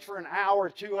they preach for an hour,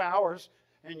 2 hours,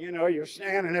 and you know, you're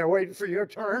standing there waiting for your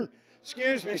turn.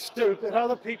 Excuse me, stupid.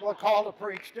 Other people are called to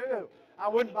preach too. I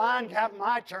wouldn't mind having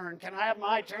my turn. Can I have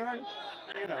my turn?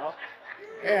 You know,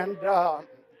 and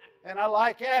I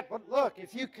like that. But look,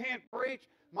 if you can't preach,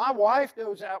 my wife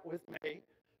goes out with me,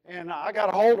 and I got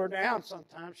to hold her down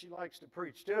sometimes. She likes to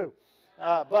preach too,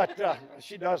 but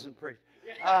she doesn't preach.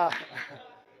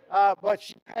 But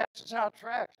she passes out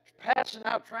tracts. Passing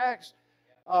out tracts,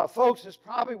 folks, is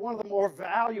probably one of the more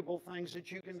valuable things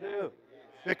that you can do,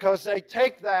 because they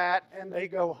take that and they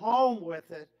go home with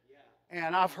it.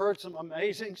 And I've heard some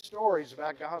amazing stories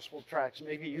about gospel tracts.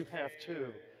 Maybe you have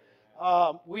too.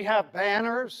 We have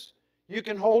banners. You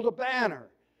can hold a banner.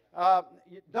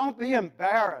 Don't be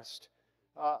embarrassed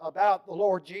about the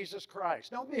Lord Jesus Christ.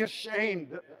 Don't be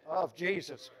ashamed of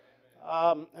Jesus.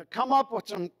 Come up with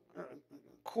some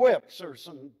quips or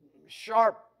some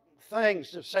sharp things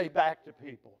to say back to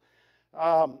people.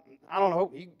 I don't know.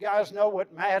 You guys know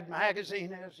what Mad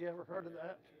Magazine is? You ever heard of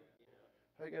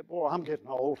that? Boy, I'm getting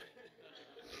old.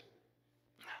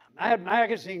 Mad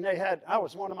Magazine, that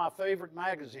was one of my favorite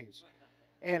magazines.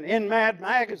 And in Mad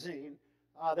Magazine,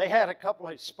 they had a couple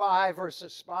of spy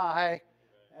versus spy,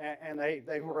 and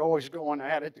they were always going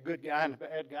at it, the good guy and the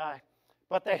bad guy.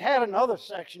 But they had another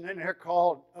section in there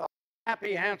called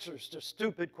Happy Answers to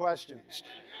Stupid Questions.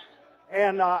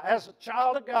 And as a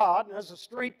child of God, and as a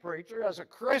street preacher, as a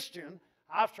Christian,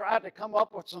 I've tried to come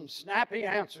up with some snappy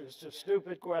answers to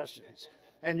stupid questions.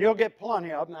 And you'll get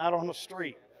plenty of them out on the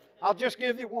street. I'll just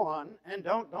give you one, and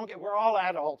don't get, we're all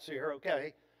adults here,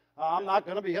 okay? I'm not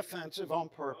going to be offensive on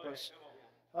purpose.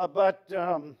 But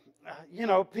you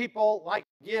know, people like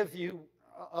to give you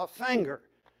a finger,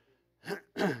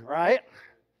 right?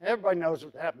 Everybody knows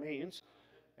what that means.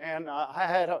 And I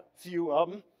had a few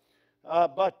of them.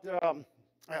 But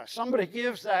somebody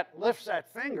lifts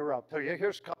that finger up to you.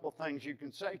 Here's a couple things you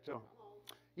can say to them.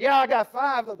 Yeah, I got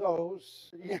 5 of those.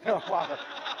 You know, across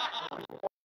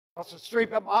the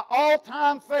street. But my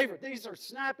all-time favorite. These are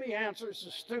snappy answers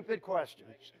to stupid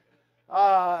questions.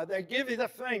 They give you the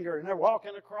finger, and they're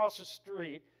walking across the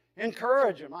street.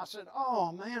 Encourage them. I said,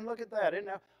 "Oh man, look at that! Isn't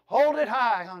that? Hold it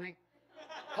high, honey.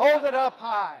 Hold it up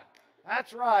high.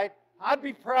 That's right. I'd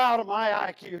be proud of my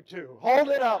IQ too. Hold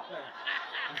it up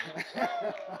there."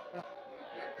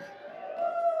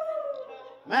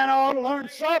 Man, I ought to learn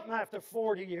something after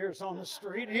 40 years on the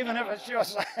street, even if it's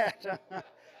just that.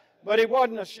 But he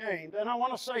wasn't ashamed. And I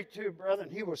want to say too, brethren,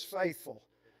 he was faithful.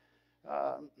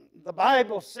 The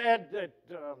Bible said that,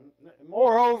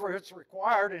 moreover, it's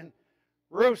required in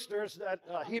roosters that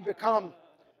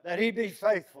he be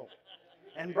faithful.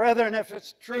 And brethren, if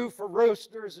it's true for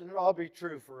roosters, then it'll be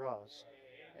true for us.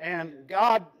 And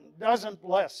God doesn't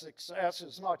bless success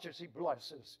as much as he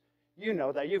blesses. You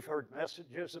know that. You've heard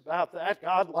messages about that.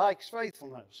 God likes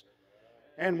faithfulness.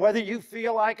 And whether you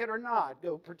feel like it or not,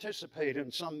 go participate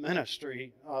in some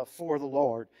ministry for the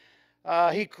Lord.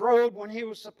 He crowed when he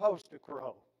was supposed to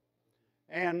crow.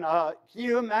 And can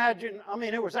you imagine? I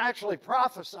mean, it was actually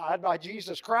prophesied by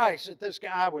Jesus Christ that this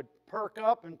guy would perk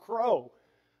up and crow.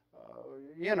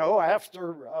 You know,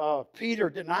 after Peter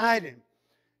denied him,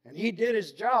 and he did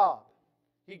his job.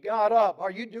 He got up.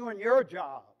 Are you doing your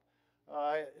job?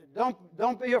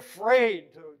 Don't be afraid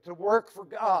to work for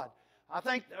God. I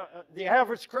think the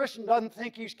average Christian doesn't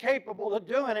think he's capable of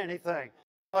doing anything.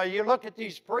 You look at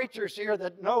these preachers here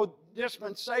that know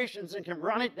dispensations and can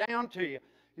run it down to you.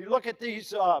 You look at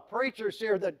these preachers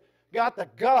here that got the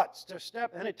guts to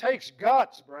step, and it takes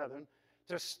guts, brethren,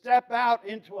 to step out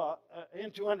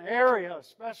into an area,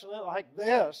 especially like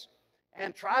this,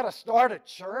 and try to start a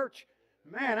church.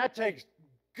 Man, that takes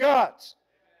guts.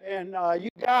 And you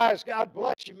guys, God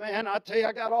bless you, man. I tell you,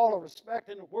 I got all the respect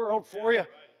in the world for you.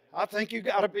 I think you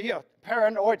got to be a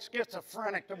paranoid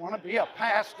schizophrenic to want to be a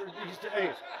pastor these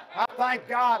days. I thank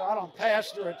God I don't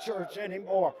pastor a church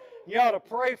anymore. You ought to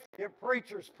pray for your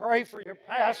preachers, pray for your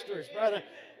pastors, brother.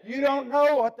 You don't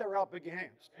know what they're up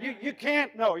against. You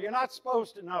can't know. You're not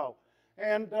supposed to know.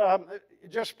 And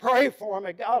just pray for them,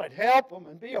 and God would help them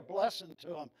and be a blessing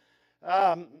to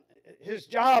them. His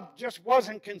job just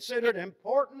wasn't considered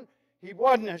important. He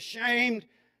wasn't ashamed,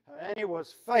 and he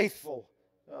was faithful,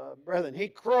 brethren. He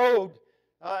crowed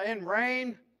in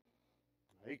rain.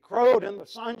 He crowed in the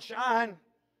sunshine,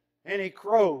 and he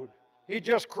crowed. He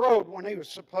just crowed when he was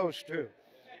supposed to.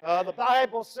 The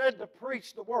Bible said to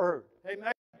preach the word.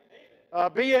 Amen.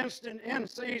 Be instant in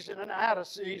season and out of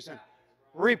season.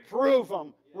 Reprove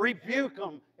them, rebuke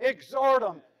them, exhort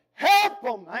them, help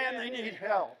them, man. They need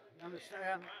help. You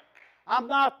understand? I'm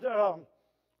not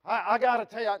I got to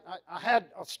tell you, I had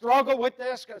a struggle with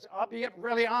this because I'll be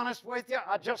really honest with you.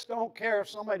 I just don't care if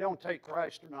somebody don't take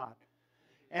Christ or not.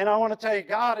 And I want to tell you,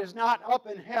 God is not up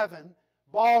in heaven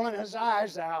bawling his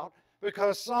eyes out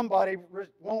because somebody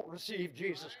won't receive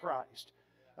Jesus Christ.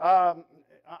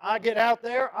 I get out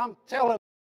there, I'm telling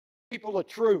people the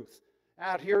truth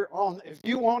out here. If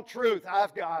you want truth,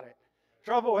 I've got it.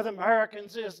 Trouble with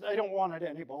Americans is they don't want it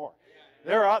anymore.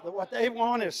 What they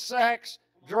want is sex,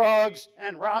 drugs,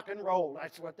 and rock and roll.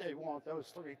 That's what they want,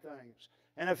 those three things.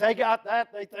 And if they got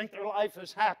that, they think their life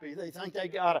is happy. They think they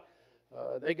got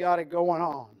it going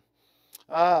on.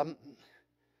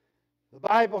 The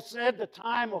Bible said the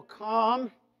time will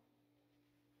come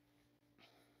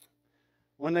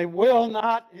when they will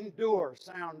not endure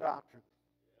sound doctrine.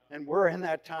 And we're in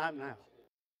that time now.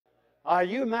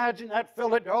 You imagine that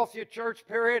Philadelphia church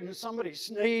period and somebody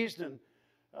sneezed and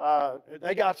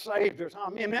they got saved or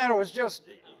something. I mean, man, it was just,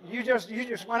 you just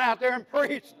went out there and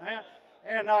preached, man.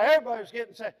 And everybody was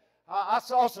getting saved. I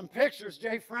saw some pictures.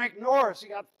 J. Frank Norris, he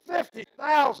got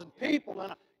 50,000 people.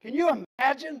 Can you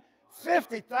imagine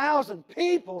 50,000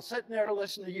 people sitting there to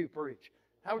listen to you preach?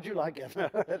 How would you like it?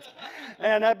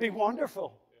 And that'd be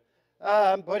wonderful.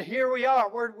 But here we are.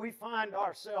 Where do we find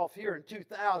ourselves here in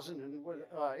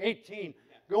 2018,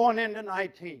 going into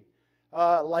 19?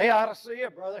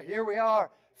 Laodicea, brother, here we are.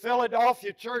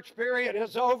 Philadelphia church period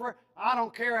is over. I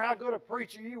don't care how good a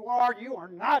preacher you are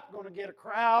not going to get a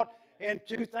crowd in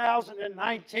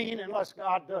 2019 unless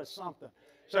God does something.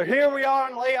 So here we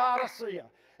are in Laodicea.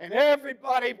 And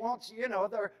everybody wants,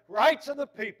 the rights of the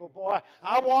people. Boy,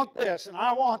 I want this and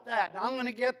I want that. And I'm going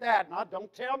to get that. And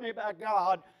don't tell me about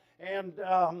God. And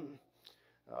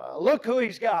look who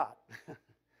he's got.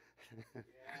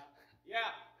 Yeah.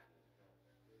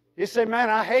 You say, man,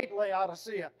 I hate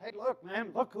Laodicea. Hey, look, man,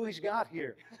 look who he's got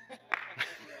here.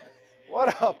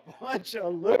 What a bunch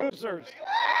of losers.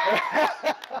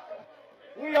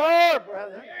 We are,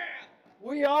 brother.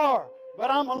 We are. But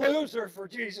I'm a loser for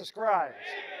Jesus Christ.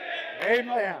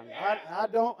 Amen. I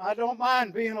don't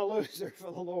mind being a loser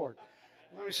for the Lord.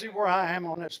 Let me see where I am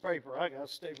on this paper. I got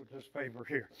to stay with this paper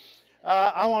here.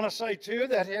 I want to say, too,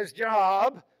 that his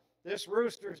job, this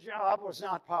rooster's job, was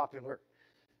not popular.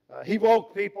 He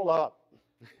woke people up.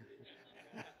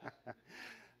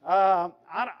 I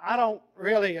don't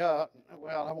really,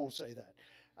 well, I won't say that.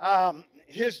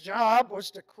 His job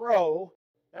was to crow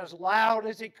as loud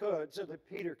as he could so that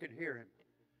Peter could hear him.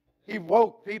 He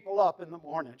woke people up in the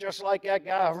morning, just like that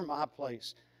guy over my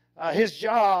place. His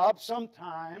job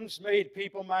sometimes made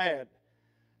people mad.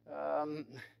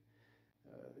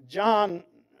 John,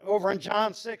 over in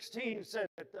John 16, said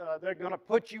that they're going to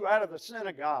put you out of the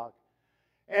synagogue.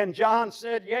 And John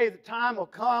said, yea, the time will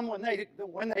come when they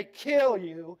kill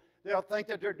you, they'll think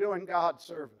that they're doing God's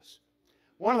service.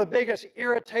 One of the biggest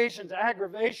irritations,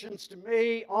 aggravations to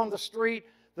me on the street,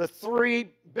 the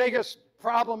three biggest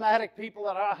problematic people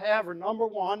that I have are, number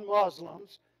one,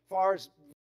 Muslims, as far as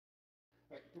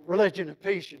religion of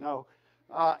peace, and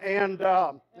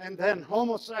then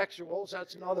homosexuals,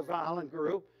 that's another violent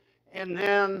group, and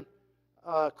then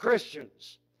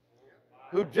Christians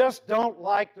who just don't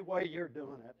like the way you're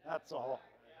doing it, that's all.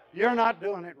 You're not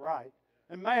doing it right.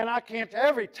 And man, I can't,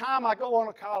 every time I go on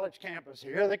a college campus,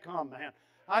 here they come, man.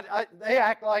 They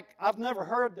act like I've never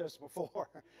heard this before.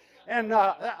 And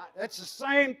it's the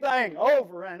same thing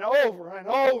over and over and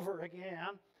over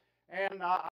again. And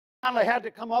I finally had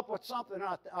to come up with something.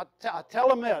 I tell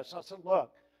them this. I said,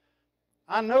 look,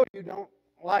 I know you don't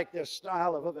like this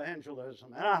style of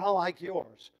evangelism, and I don't like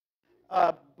yours.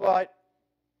 But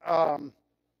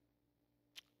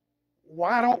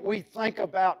why don't we think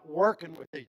about working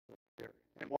with each other?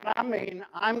 And what I mean,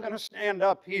 I'm going to stand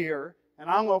up here, and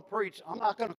I'm going to preach. I'm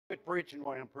not going to quit preaching the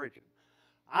way I'm preaching.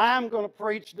 I'm going to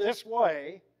preach this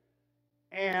way,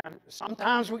 and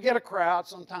sometimes we get a crowd,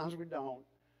 sometimes we don't.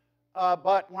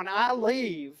 But when I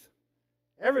leave,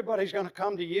 everybody's going to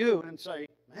come to you and say,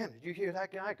 man, did you hear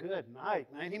that guy? Good night,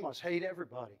 man. He must hate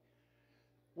everybody.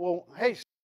 Well, hey,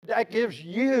 that gives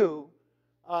you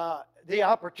the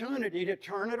opportunity to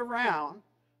turn it around.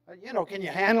 Can you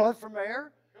handle it from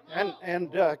there?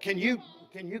 And can you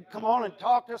come on and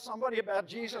talk to somebody about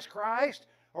Jesus Christ?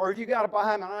 Or have you got to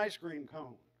buy him an ice cream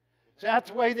cone? See,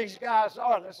 that's the way these guys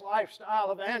are, this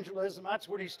lifestyle evangelism. That's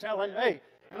what he's telling me.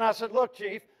 And I said, look,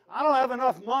 Chief, I don't have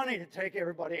enough money to take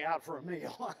everybody out for a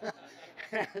meal.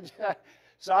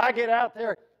 So I get out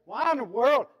there. Why in the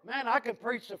world? Man, I can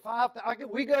preach to 5,000.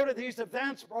 We go to these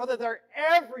events, brother. They're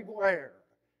everywhere.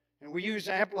 And we use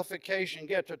amplification,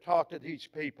 get to talk to these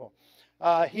people.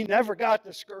 He never got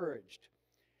discouraged.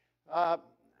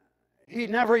 He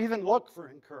never even looked for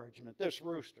encouragement, this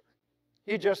rooster.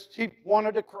 He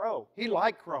wanted to crow. He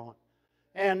liked crowing.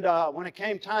 And when it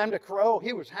came time to crow,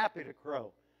 he was happy to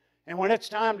crow. And when it's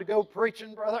time to go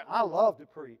preaching, brother, I love to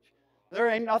preach. There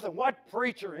ain't nothing. What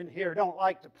preacher in here don't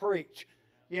like to preach?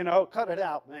 You know, cut it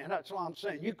out, man. That's what I'm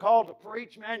saying. You called to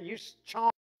preach, man, you chomping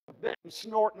a bit and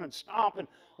snorting and stomping,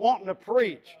 wanting to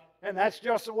preach. And that's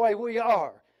just the way we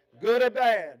are. Good or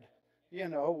bad, you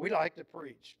know, we like to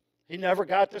preach. He never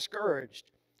got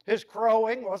discouraged. His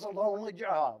crowing was a lonely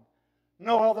job.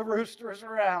 No other roosters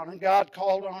around, and God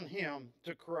called on him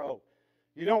to crow.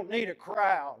 You don't need a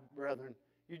crowd, brethren.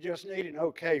 You just need an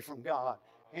okay from God.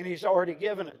 And he's already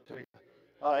given it to you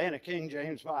in a King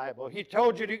James Bible. He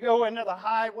told you to go into the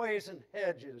highways and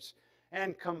hedges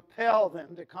and compel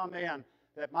them to come in,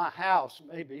 that my house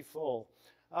may be full.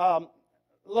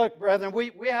 Look, brethren,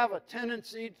 we have a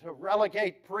tendency to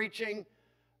relegate preaching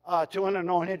to an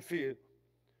anointed few.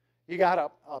 You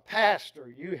got a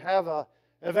pastor, you have a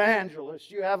evangelist,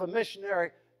 you have a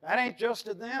missionary. That ain't just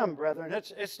to them, brethren.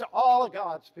 It's to all of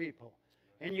God's people.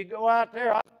 And you go out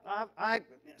there, I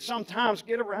sometimes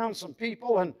get around some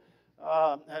people, and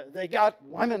they got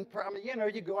women. You know,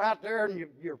 you go out there and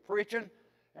you're preaching,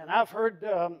 and I've heard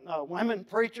women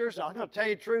preachers. I'm going to tell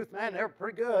you the truth, man, they're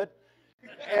pretty good,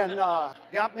 and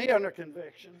got me under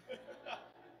conviction.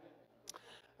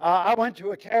 I went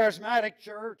to a charismatic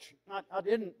church. I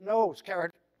didn't know it was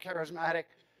charismatic,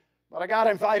 but I got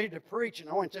invited to preach, and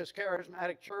I went to this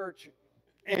charismatic church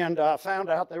and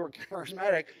found out they were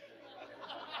charismatic.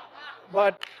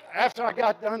 But after I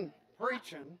got done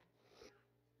preaching,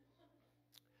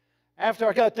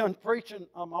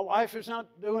 my wife is not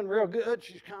doing real good.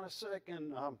 She's kind of sick,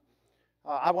 and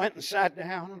I went and sat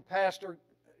down, and the pastor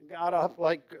got up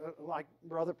like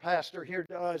Brother Pastor here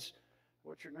does.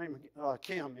 What's your name?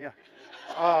 Kim, yeah.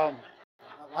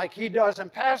 Like he does,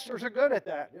 and pastors are good at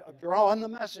that, drawing the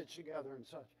message together and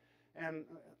such. And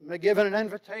giving an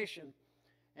invitation.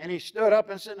 And he stood up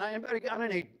and said, now, anybody got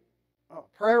any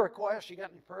prayer requests? You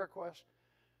got any prayer requests?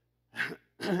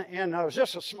 And it was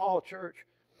just a small church.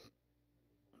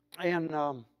 And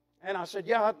I said,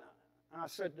 yeah. I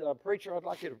said, preacher, I'd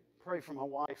like you to pray for my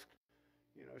wife.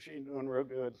 You know, she ain't doing real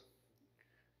good.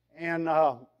 And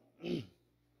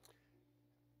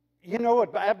you know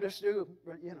what Baptists do?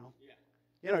 You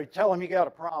know, you tell them you got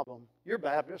a problem. You're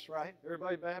Baptist, right?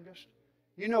 Everybody Baptist?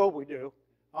 You know what we do.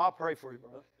 I'll pray for you,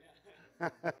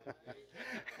 brother.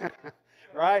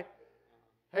 Right?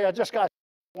 Hey, I just got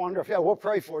wonderful. Yeah, we'll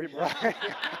pray for you, brother.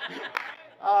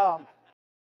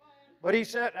 But he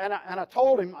said, and I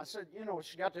told him, I said, you know,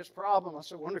 she got this problem. I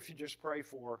said, wonder if you just pray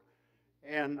for her.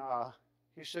 And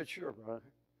he said, sure, brother.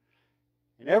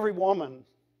 And every woman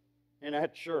in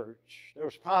that church, there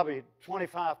was probably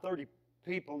 25, 30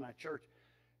 people in that church.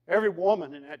 Every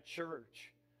woman in that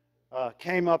church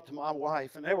came up to my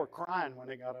wife, and they were crying when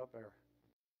they got up there.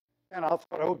 And I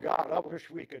thought, oh God, I wish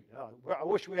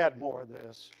we had more of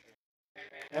this.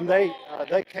 And they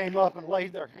came up and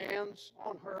laid their hands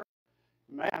on her.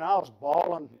 Man, I was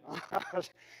bawling. And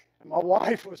my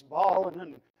wife was bawling,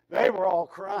 and they were all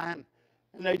crying.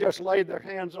 And they just laid their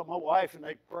hands on my wife, and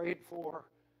they prayed for her.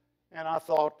 And I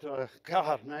thought,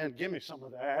 God, man, give me some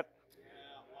of that.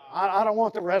 I don't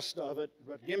want the rest of it,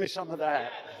 but give me some of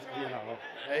that. You know,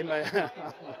 amen.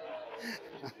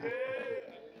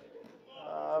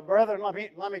 Brethren, let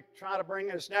me try to bring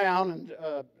this down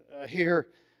and here.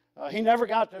 He never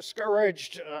got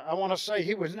discouraged. I want to say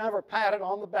he was never patted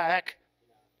on the back.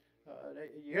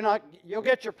 You'll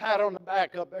get your pat on the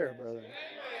back up there, brother.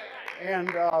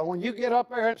 And when you get up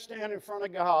there and stand in front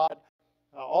of God,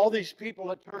 all these people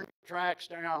that turn your tracks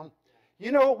down,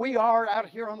 you know what we are out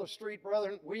here on the street,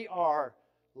 brethren? We are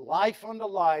life unto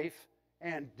life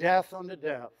and death unto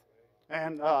death.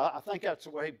 And I think that's the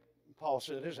way Paul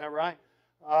said, is that right?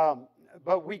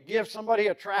 But we give somebody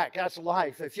a track, that's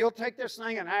life. If you'll take this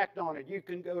thing and act on it, you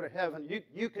can go to heaven.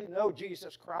 You can know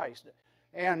Jesus Christ.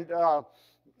 And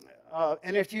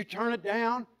if you turn it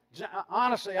down,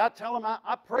 honestly, I tell them,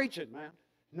 I preach it, man.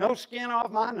 No skin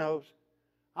off my nose.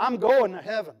 I'm going to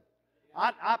heaven.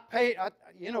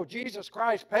 Jesus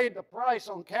Christ paid the price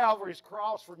on Calvary's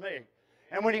cross for me.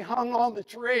 And when he hung on the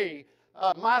tree,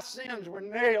 my sins were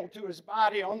nailed to his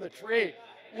body on the tree.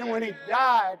 And when he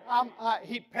died,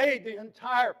 he paid the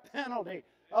entire penalty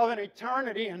of an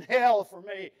eternity in hell for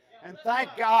me. And thank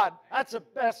God, that's the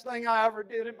best thing I ever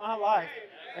did in my life.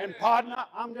 And partner,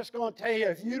 I'm just going to tell you,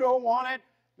 if you don't want it,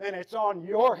 then it's on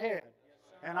your head.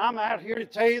 And I'm out here to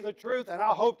tell you the truth, and I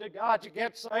hope to God you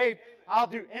get saved. I'll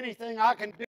do anything I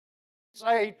can do to get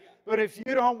saved. But if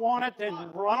you don't want it, then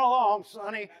run along,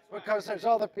 sonny, because there's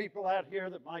other people out here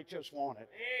that might just want it.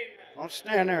 Don't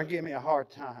stand there and give me a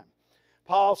hard time.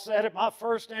 Paul said at my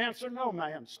first answer, no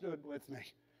man stood with me.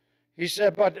 He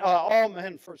said, but all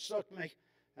men forsook me.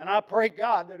 And I pray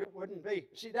God that it wouldn't be.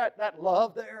 See that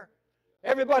love there?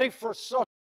 Everybody forsook me,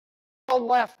 all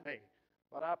left me.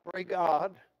 But I pray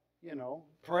God,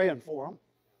 praying for them.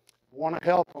 Want to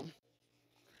help them.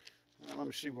 Let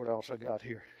me see what else I got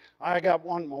here. I got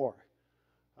one more.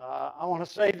 I want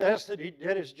to say this, that he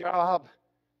did his job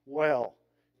well.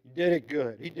 He did it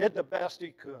good. He did the best he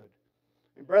could.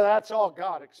 And brother, that's all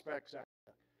God expects out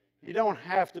of you. You don't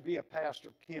have to be a Pastor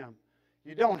Kim.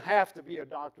 You don't have to be a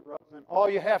Dr. Ruckman. All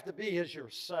you have to be is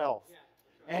yourself.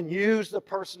 And use the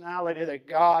personality that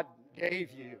God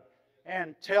gave you.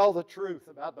 And tell the truth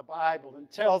about the Bible.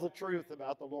 And tell the truth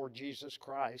about the Lord Jesus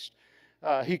Christ.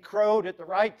 He crowed at the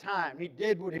right time. He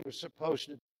did what he was supposed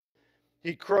to do.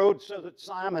 He crowed so that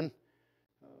Simon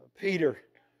Peter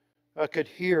could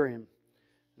hear him.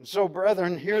 And so,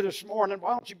 brethren, here this morning,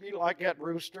 why don't you be like that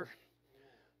rooster?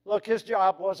 Look, his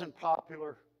job wasn't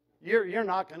popular. You're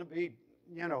not going to be,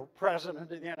 president of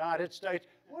the United States.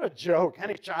 What a joke.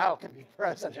 Any child can be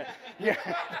president. Yeah.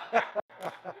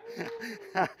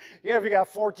 If you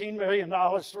got $14 million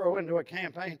throw into a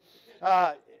campaign.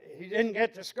 He didn't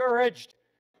get discouraged.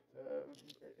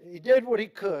 He did what he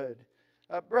could.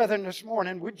 Brethren, this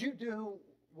morning, would you do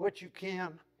what you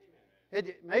can?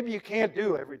 Maybe you can't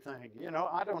do everything.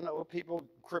 I don't know, people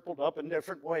crippled up in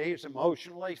different ways,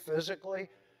 emotionally, physically.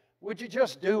 Would you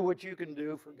just do what you can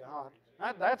do for God?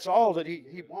 That's all that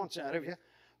he wants out of you.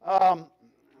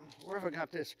 Where have I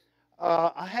got this?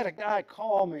 I had a guy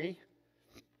call me,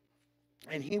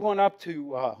 and he went up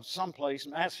to someplace,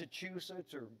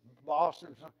 Massachusetts or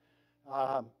Boston or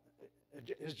something.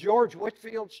 Is George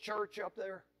Whitfield's church up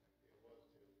there?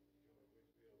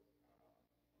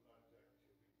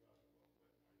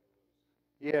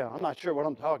 Yeah, I'm not sure what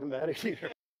I'm talking about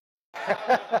either.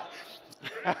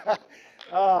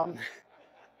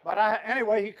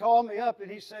 Anyway, he called me up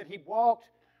and he said he walked.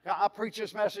 I preached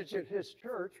this message at his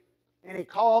church, and he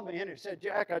called me and he said,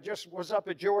 Jack, I just was up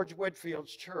at George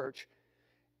Whitfield's church.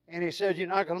 And he said, you're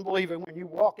not going to believe it. When you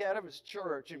walk out of his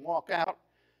church and walk out,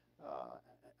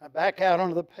 back out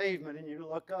onto the pavement and you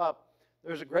look up,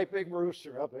 there's a great big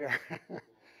rooster up there.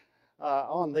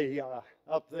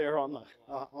 Up there on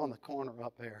the corner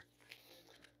up there.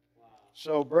 Wow.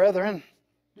 So, brethren,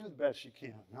 do the best you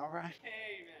can, all right?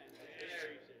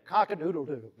 Amen.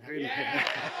 Cock-a-doodle-doo.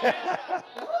 Yeah.